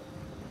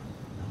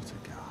 Not a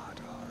guard,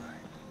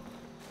 alright.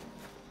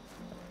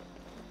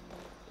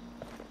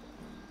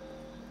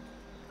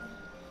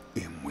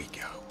 In we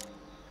go.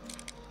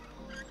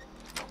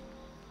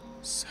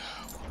 So,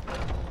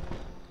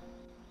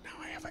 now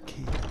I have a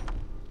key.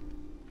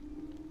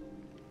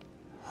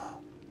 Oh,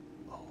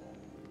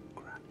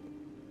 crap.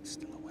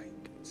 Still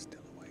awake,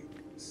 still awake,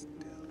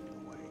 still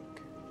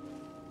awake.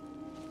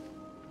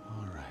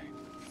 Alright,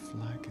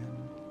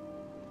 flagon.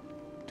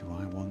 Do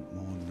I want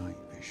more night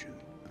vision?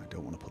 I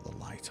don't want to put the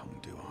light on,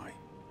 do I?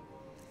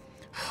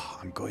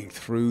 I'm going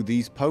through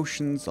these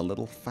potions a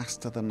little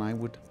faster than I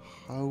would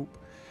hope.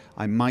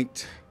 I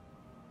might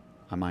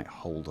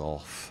hold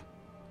off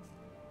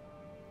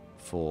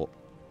for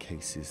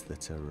cases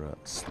that are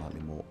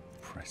slightly more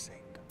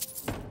pressing.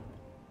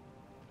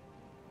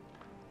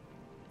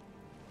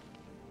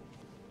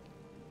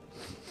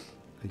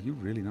 Are you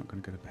really not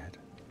going to go to bed?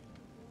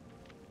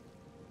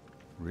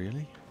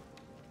 Really?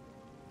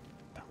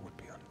 That would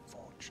be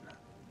unfortunate.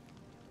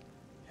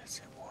 Yes,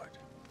 it would.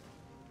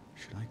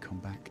 Should I come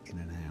back in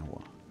an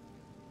hour?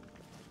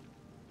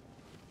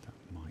 That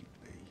might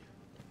be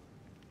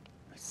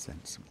a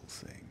sensible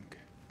thing.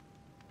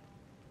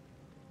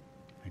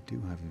 I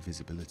do have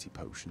invisibility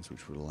potions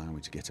which will allow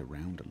me to get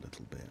around a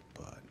little bit,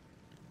 but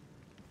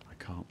I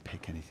can't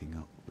pick anything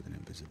up with an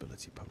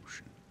invisibility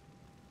potion.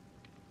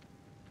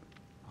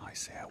 I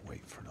say I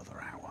wait for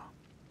another hour.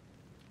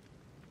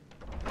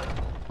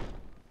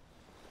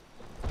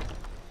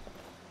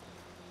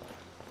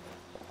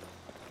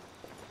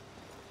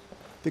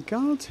 The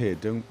guards here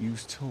don't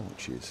use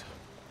torches.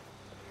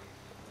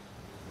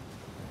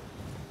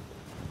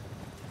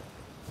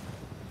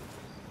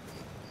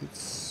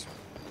 It's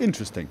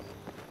interesting.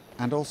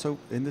 And also,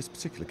 in this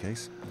particular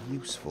case,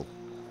 useful.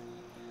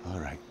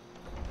 Alright.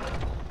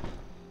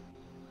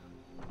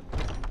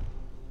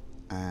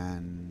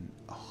 And...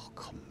 oh,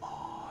 come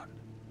on.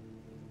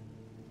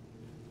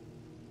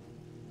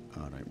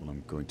 Alright, well,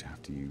 I'm going to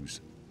have to use...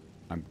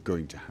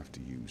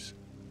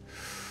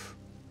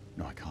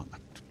 No, I can't.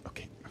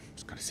 Okay, I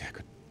was going to say I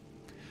could...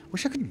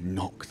 wish I could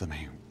knock them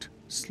out.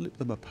 Slip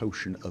them a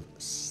potion of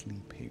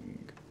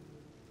sleeping.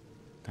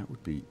 That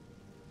would be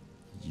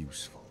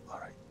useful.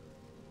 Alright.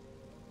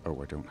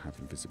 Oh, I don't have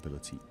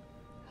invisibility.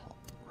 Oh,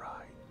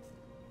 right.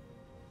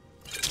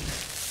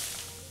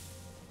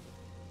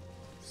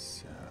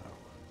 So...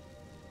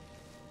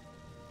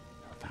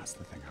 no, that's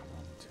the thing I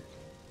wanted.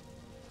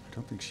 I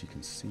don't think she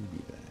can see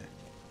me there.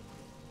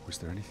 Was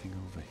there anything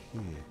over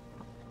here?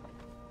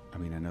 I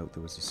mean, I know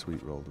there was a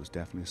sweet roll. There was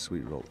definitely a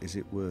sweet roll. Is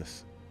it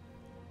worth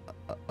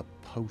a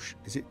potion?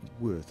 Is it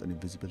worth an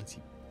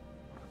invisibility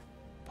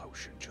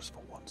potion just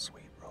for one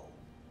sweet roll?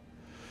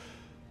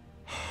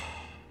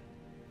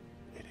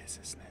 It is,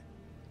 isn't it?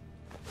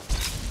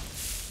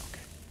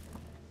 Okay.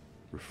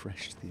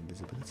 Refresh the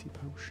invisibility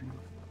potion.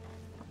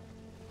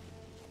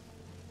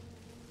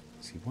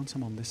 See, once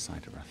I'm on this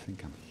side of her, I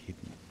think I'm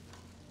hidden.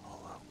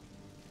 Although...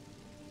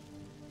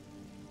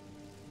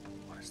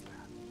 what is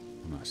that?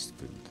 Oh, that's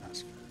food.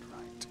 That's food.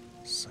 Right,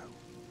 so,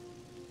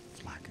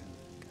 flagon,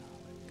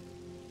 garlic.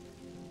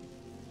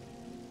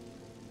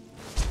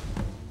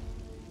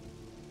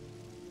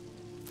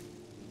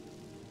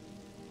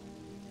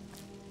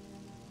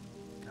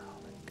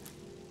 Garlic.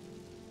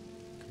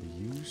 Can be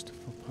used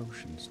for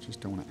potions, just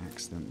don't want to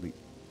accidentally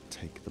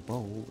take the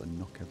bowl and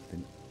knock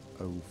everything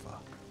over.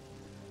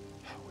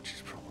 Which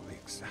is probably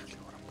exactly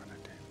what I'm going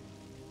to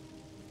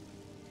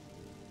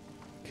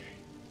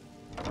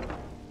do. Okay.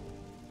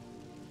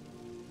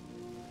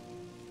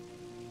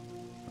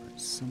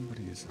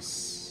 Somebody is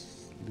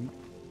asleep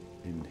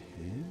in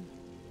here.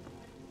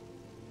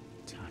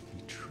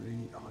 Taffy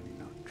tree, honey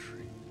nut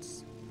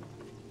treats.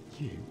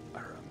 You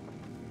are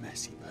a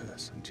messy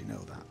person, do you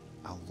know that?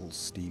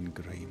 Alvelstein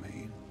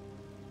Greymane.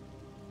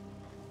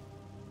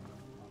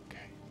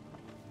 Okay.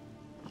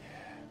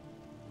 Yeah.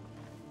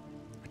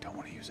 I don't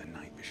want to use a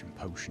night vision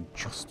potion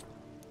just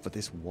for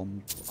this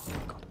one. Oh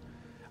my god.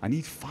 I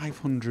need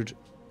 500.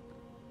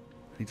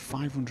 I need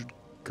 500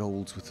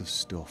 golds worth of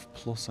stuff,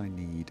 plus I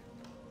need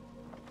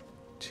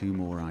 2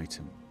 more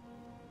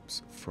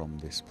items from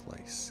this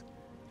place.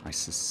 I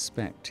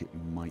suspect it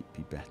might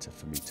be better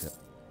for me to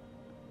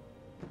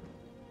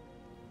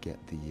get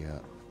the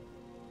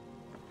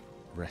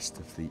rest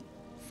of the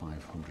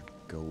 500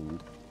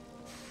 gold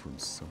from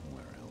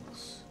somewhere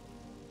else.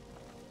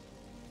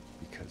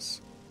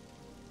 Because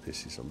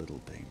This is a little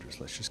dangerous.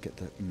 Let's just get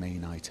the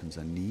main items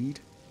I need.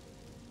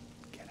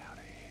 Get out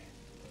of here.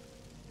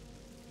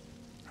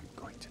 I'm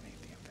going to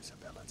need the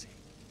invisibility.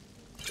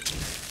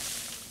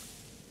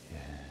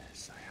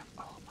 Yes, I am.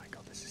 Oh my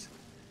god,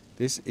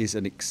 this is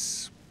an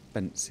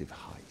expensive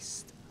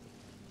heist.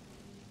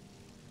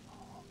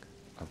 Oh,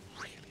 a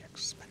really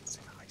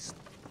expensive heist.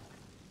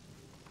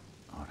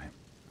 Alright.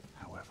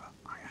 However,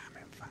 I am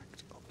in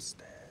fact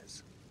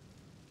upstairs.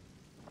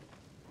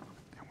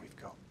 And we've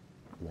got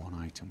one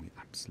item we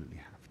absolutely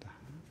have to have.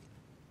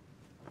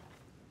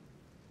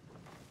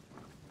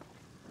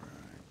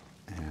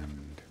 Right.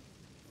 And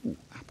ooh,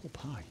 apple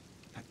pie.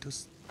 That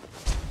does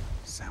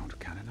sound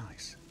kind of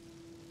nice.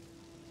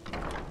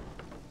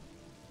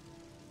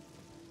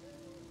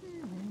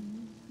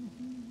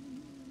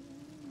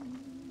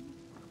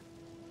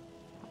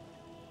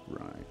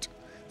 Right.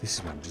 This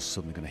is when I'm just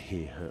suddenly going to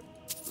hear her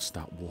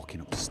start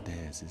walking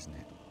upstairs, isn't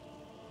it?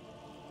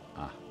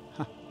 Ah.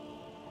 Ha.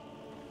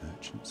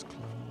 Merchant's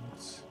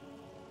clothes.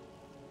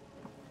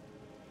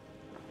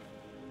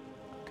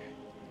 Okay.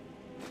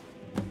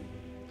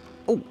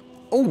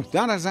 Oh,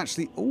 that is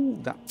actually. Oh,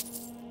 that.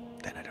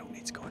 Then I don't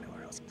need to go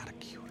anywhere else. Out of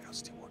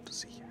curiosity, what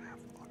does he have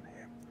on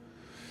him?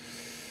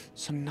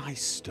 Some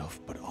nice stuff,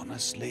 but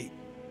honestly,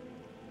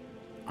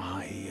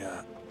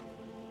 I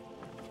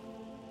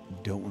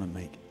don't want to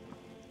make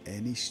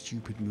any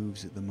stupid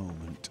moves at the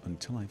moment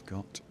until I've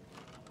got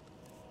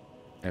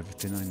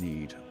everything I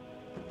need.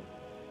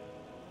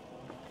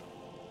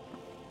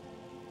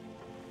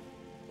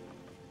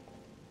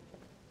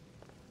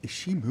 Is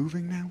she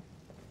moving now?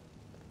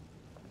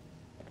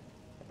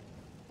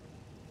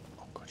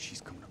 Oh god,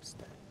 she's coming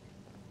upstairs.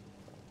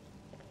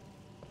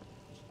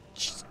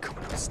 She's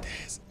coming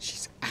upstairs.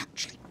 She's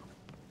actually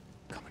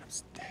coming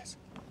upstairs.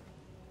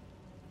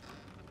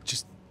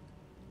 Just...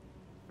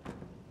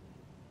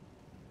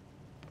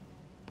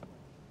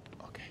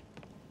 okay.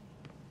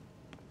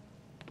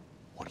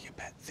 What do you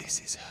bet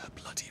this is her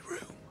bloody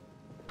room?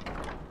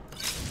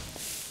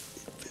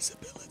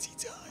 Invisibility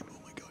time. Oh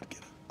my god,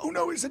 get her. Oh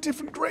no, it's a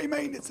different grey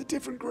mane. It's a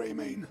different grey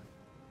mane.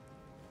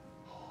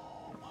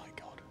 Oh my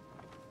god.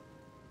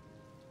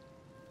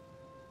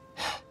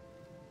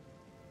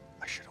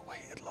 I should have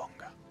waited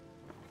longer.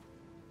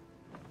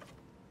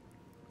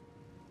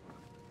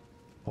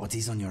 What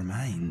is on your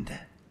mind?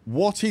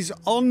 What is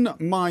on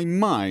my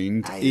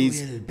mind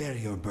is... I will bear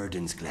your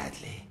burdens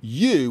gladly.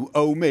 You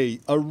owe me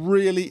a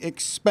really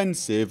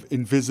expensive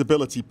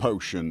invisibility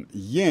potion.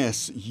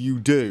 Yes, you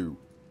do.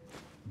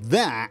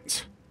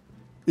 That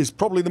is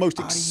probably the most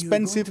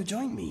expensive... Are you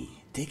going to join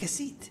me? Take a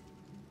seat.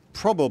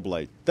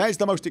 Probably. That is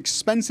the most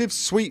expensive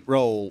sweet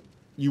roll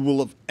you will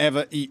have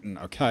ever eaten,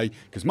 okay?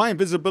 Because my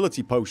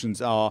invisibility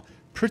potions are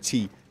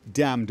pretty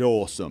damned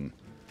awesome.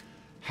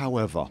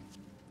 However,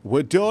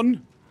 we're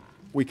done.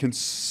 We can...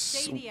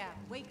 Stadia,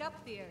 wake up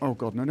there. Oh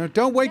god, no, no,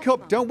 don't wake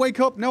up, don't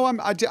wake up. No,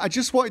 I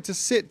just wanted to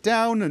sit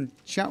down and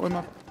chat with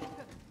my...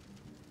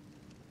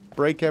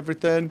 Break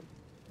everything.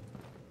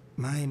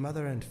 My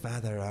mother and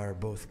father are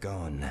both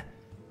gone.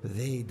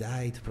 They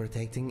died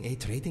protecting a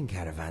trading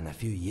caravan a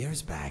few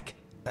years back.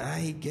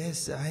 I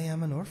guess I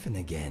am an orphan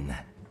again.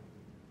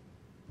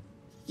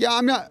 Yeah,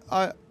 I'm not...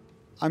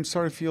 I'm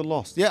sorry for your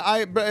loss. Yeah,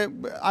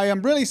 I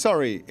am really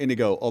sorry,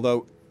 Inigo,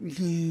 although...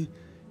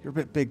 You're a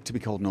bit big to be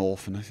called an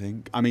orphan, I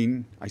think. I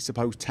mean, I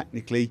suppose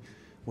technically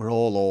we're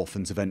all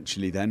orphans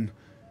eventually then.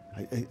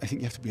 I think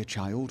you have to be a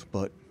child,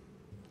 but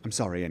I'm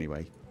sorry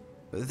anyway.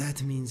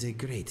 That means a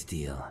great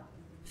deal.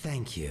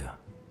 Thank you.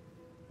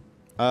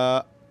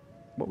 What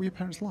were your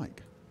parents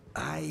like?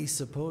 I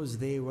suppose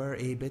they were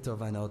a bit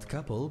of an odd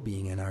couple,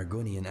 being an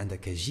Argonian and a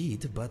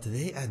Khajiit, but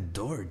they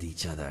adored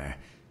each other.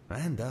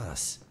 And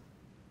us.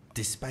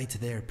 Despite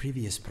their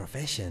previous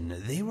profession,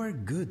 they were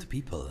good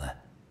people.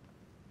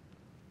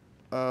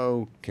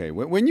 Okay,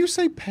 when you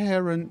say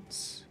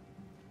parents...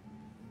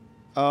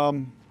 Yeah,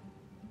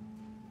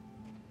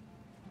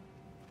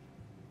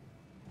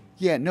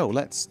 no,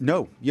 let's...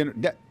 No, you know,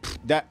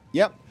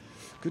 yep.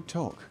 Good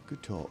talk,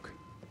 good talk.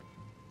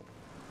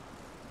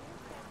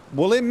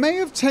 Well, it may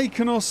have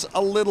taken us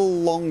a little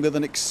longer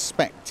than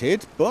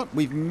expected, but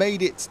we've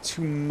made it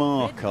to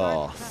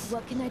Markarth.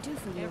 What can I do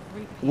for you?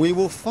 We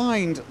will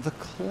find the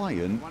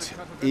client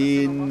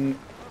in...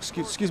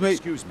 Excuse me.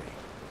 Excuse me.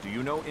 Do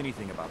you know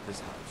anything about this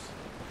house?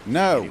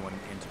 No. Anyone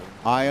into it?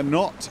 I am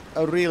not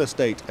a real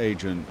estate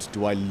agent.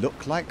 Do I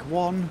look like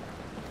one?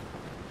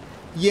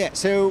 Yeah,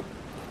 so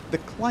the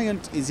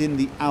client is in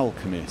the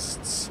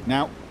Alchemists.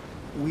 Now,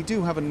 we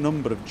do have a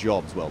number of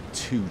jobs, well,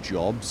 2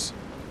 jobs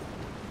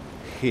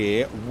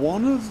here.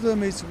 One of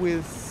them is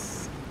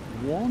with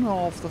one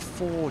of the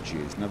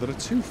forges. Now, there are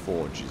 2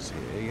 forges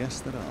here. Yes,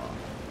 there are.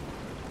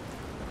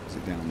 Is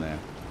it down there?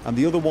 And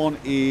the other one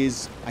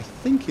is, I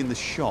think, in the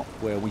shop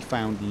where we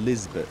found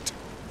Lisbeth.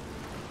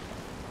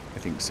 I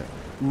think so.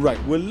 Right,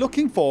 we're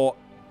looking for...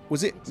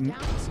 Was it... It's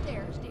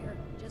downstairs, dear.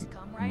 Just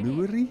come right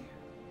Nuri? in.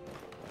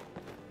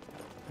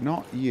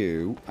 Not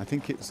you. I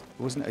think it's...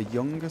 Wasn't it a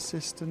young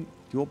assistant?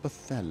 You're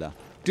Bethella.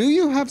 Do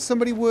you have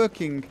somebody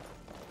working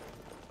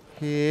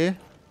here?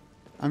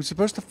 I'm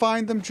supposed to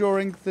find them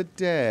during the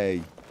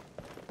day.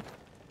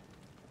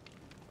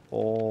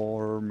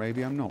 Or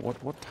maybe I'm not.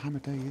 What time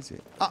of day is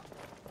it? Ah!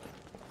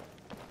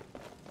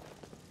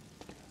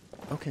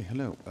 Okay,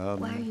 hello.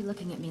 Why are you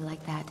looking at me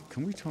like that?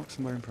 Can we talk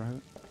somewhere in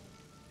private?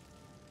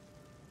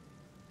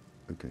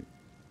 Okay.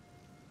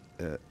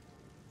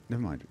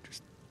 Never mind.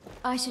 Just...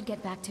 I should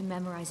get back to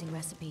memorizing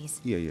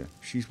recipes. Yeah.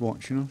 She's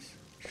watching us.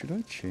 Should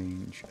I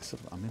change?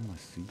 I'm in my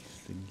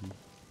Thief thingy.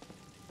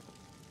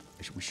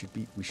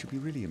 We should be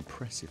really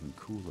impressive and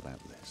cool about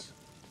this.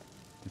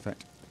 In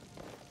fact...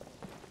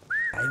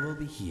 I will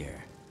be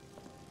here.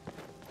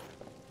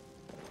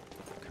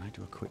 Can I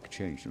do a quick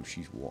change? No,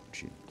 she's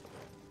watching.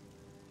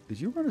 Did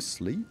you run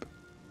asleep?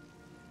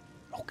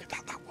 Okay,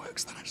 that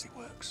works. That actually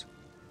works.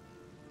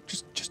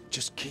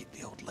 Just keep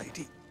the old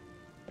lady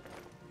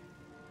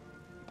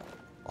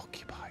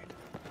occupied.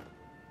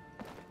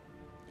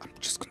 I'm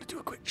just going to do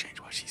a quick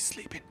change while she's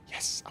sleeping.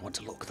 Yes, I want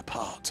to look the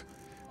part.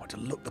 I want to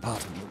look the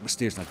part and look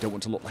mysterious. And I don't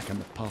want to look like I'm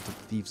a part of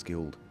the Thieves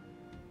Guild.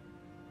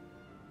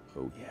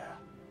 Oh yeah.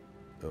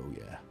 Oh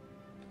yeah.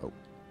 Oh,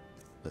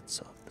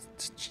 let's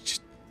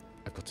just...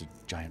 I've got a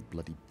giant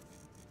bloody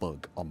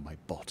bug on my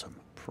bottom.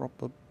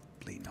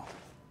 Probably not.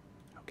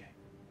 Okay.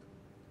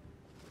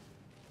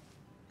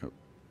 Oh,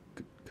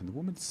 can the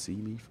woman see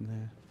me from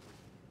there?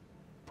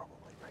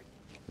 Probably, right.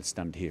 Let's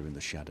stand here in the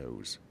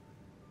shadows.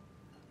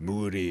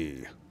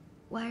 Muri.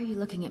 Why are you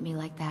looking at me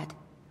like that?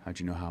 How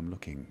do you know how I'm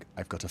looking?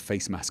 I've got a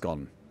face mask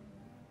on.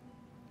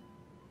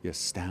 Yes,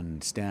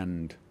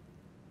 stand.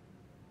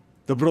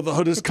 The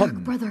Brotherhood has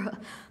come. Dark Brotherhood.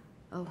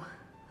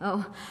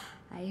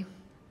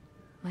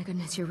 My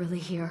goodness, you're really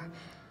here.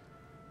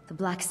 The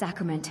Black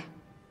Sacrament.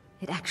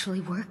 It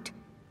actually worked?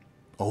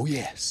 Oh,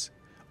 yes.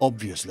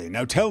 Obviously.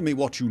 Now tell me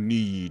what you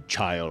need,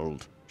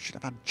 child. Should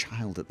have had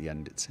child at the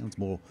end. It sounds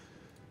more...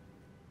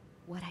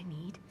 What I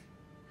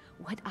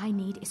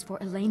need is for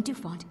Elaine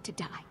Dufont to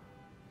die.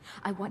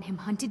 I want him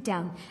hunted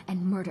down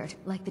and murdered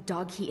like the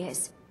dog he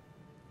is.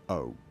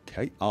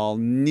 Okay. I'll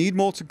need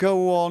more to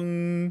go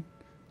on...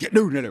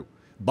 No.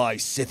 By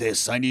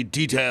Sithis, I need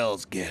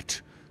details.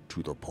 Get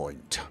to the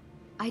point.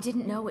 I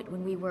didn't know it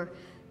when we were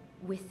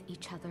with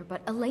each other,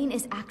 but Elaine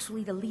is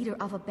actually the leader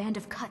of a band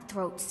of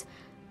cutthroats.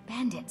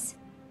 Bandits.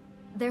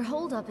 They're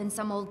holed up in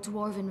some old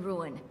dwarven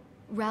ruin.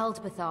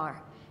 Raldbathar.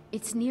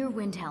 It's near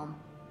Windhelm.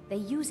 They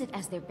use it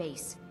as their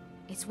base.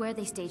 It's where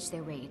they stage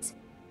their raids.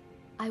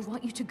 I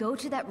want you to go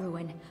to that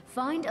ruin,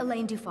 find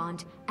Elaine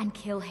Dufont, and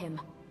kill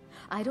him.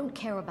 I don't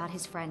care about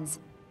his friends.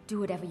 Do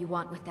whatever you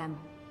want with them.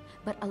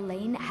 But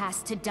Elaine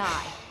has to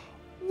die.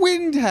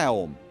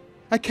 Windhelm!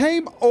 I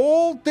came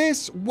all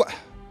this way...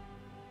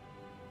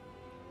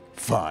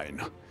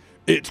 Fine.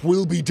 It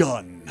will be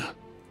done.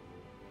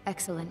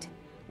 Excellent.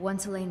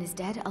 Once Elaine is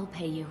dead, I'll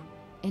pay you.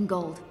 In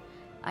gold.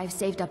 I've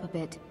saved up a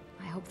bit.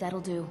 I hope that'll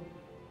do.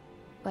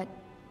 But,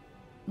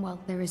 well,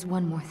 there is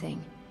one more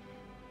thing.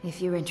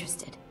 If you're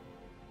interested.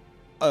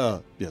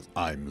 Yes,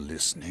 I'm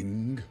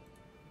listening.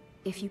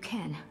 If you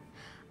can,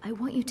 I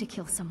want you to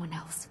kill someone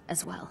else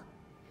as well.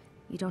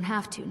 You don't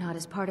have to, not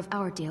as part of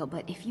our deal,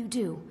 but if you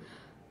do,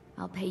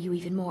 I'll pay you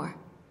even more.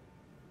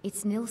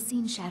 It's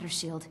Nilsine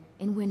Shattershield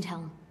in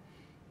Windhelm.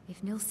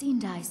 If Nilsine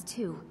dies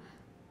too,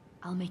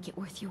 I'll make it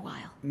worth your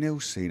while.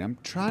 Nilsine, I'm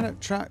trying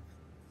to...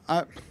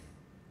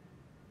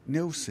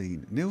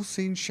 Nilsine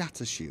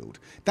Shattershield.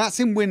 That's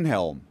in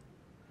Windhelm.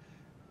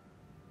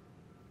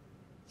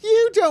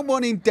 You don't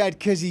want him dead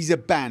because he's a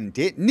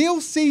bandit.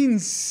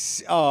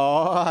 Nilsine's...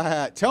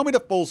 Oh, tell me the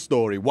full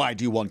story. Why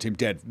do you want him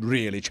dead,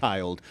 really,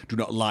 child? Do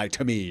not lie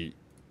to me.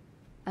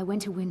 I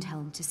went to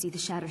Windhelm to see the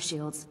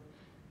Shattershields.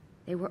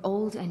 They were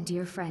old and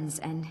dear friends,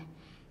 and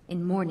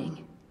in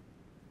mourning.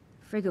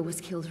 Frigga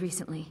was killed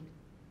recently.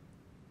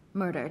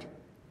 Murdered.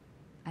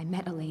 I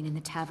met Elaine in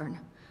the tavern,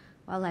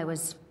 while I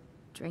was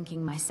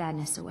drinking my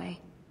sadness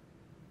away.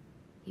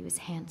 He was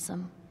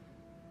handsome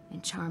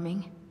and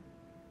charming.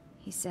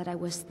 He said I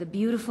was the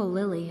beautiful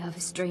lily of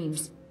his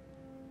dreams.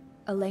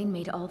 Elaine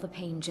made all the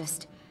pain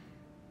just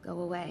go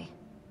away.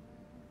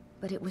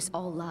 But it was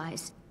all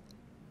lies.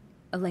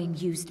 Elaine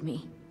used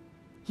me.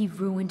 He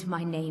ruined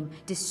my name,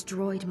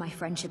 destroyed my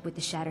friendship with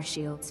the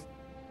Shattershields.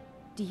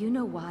 Do you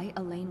know why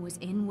Elaine was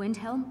in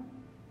Windhelm?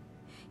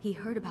 He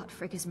heard about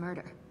Frigga's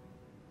murder.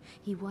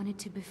 He wanted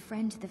to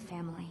befriend the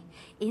family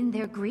in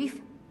their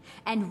grief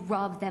and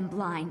rob them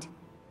blind.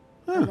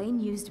 Elaine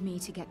used me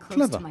to get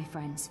close to my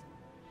friends.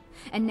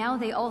 And now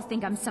they all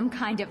think I'm some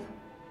kind of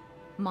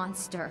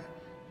monster.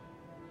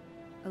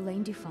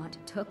 Elaine Dufont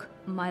took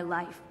my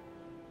life,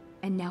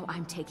 and now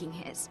I'm taking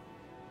his.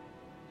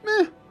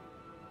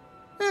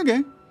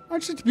 Okay.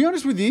 Actually, to be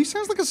honest with you, he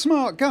sounds like a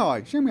smart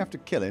guy. Shame we have to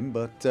kill him,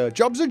 but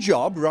job's a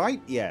job, right?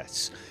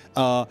 Yes.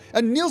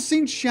 And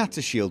Nilsine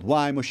Shattershield,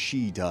 why must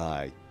she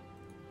die?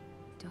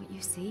 Don't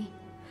you see?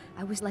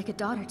 I was like a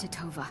daughter to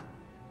Tova,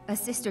 a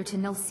sister to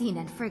Nilsine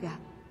and Frigga.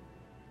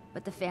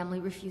 But the family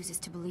refuses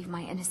to believe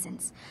my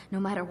innocence, no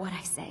matter what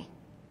I say.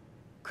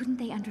 Couldn't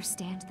they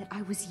understand that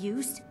I was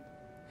used?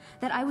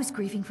 That I was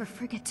grieving for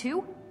Frigga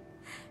too?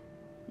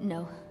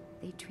 No,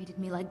 they treated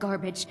me like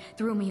garbage,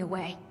 threw me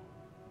away.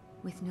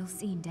 With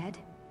Nilsine dead,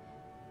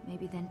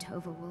 maybe then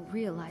Tova will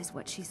realize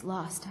what she's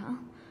lost, huh?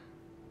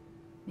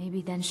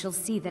 Maybe then she'll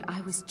see that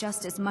I was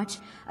just as much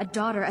a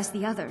daughter as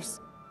the others.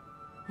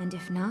 And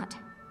if not,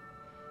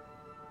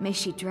 may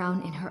she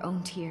drown in her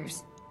own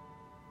tears.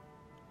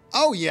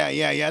 Oh,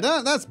 yeah.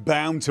 That's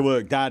bound to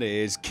work, that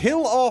is.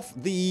 Kill off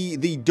the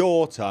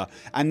daughter,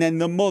 and then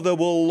the mother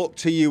will look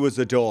to you as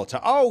a daughter.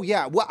 Oh,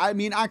 yeah. Well, I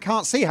mean, I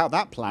can't see how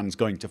that plan's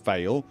going to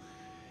fail.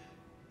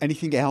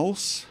 Anything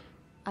else?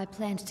 I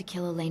planned to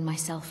kill Elaine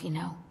myself, you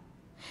know.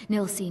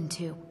 Nilsine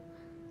too,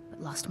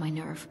 but lost my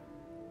nerve.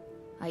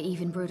 I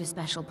even brewed a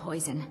special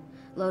poison,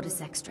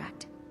 lotus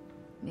extract.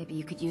 Maybe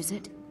you could use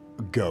it?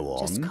 Go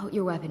on. Just coat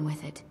your weapon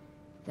with it.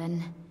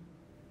 Then,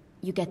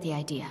 you get the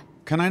idea.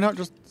 Can I not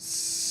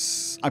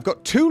just... I've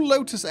got 2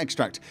 lotus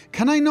extract.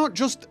 Can I not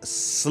just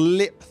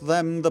slip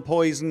them the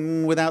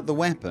poison without the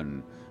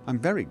weapon? I'm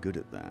very good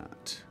at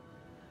that.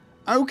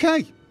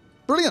 Okay.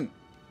 Brilliant.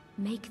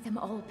 Make them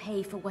all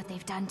pay for what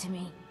they've done to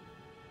me.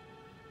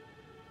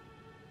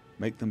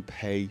 Make them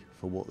pay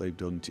for what they've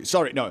done to you.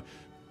 Sorry, no.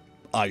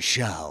 I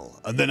shall,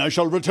 and then I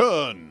shall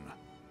return.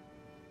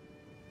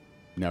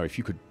 Now, if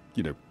you could,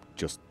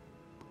 just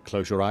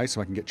close your eyes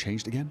so I can get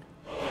changed again.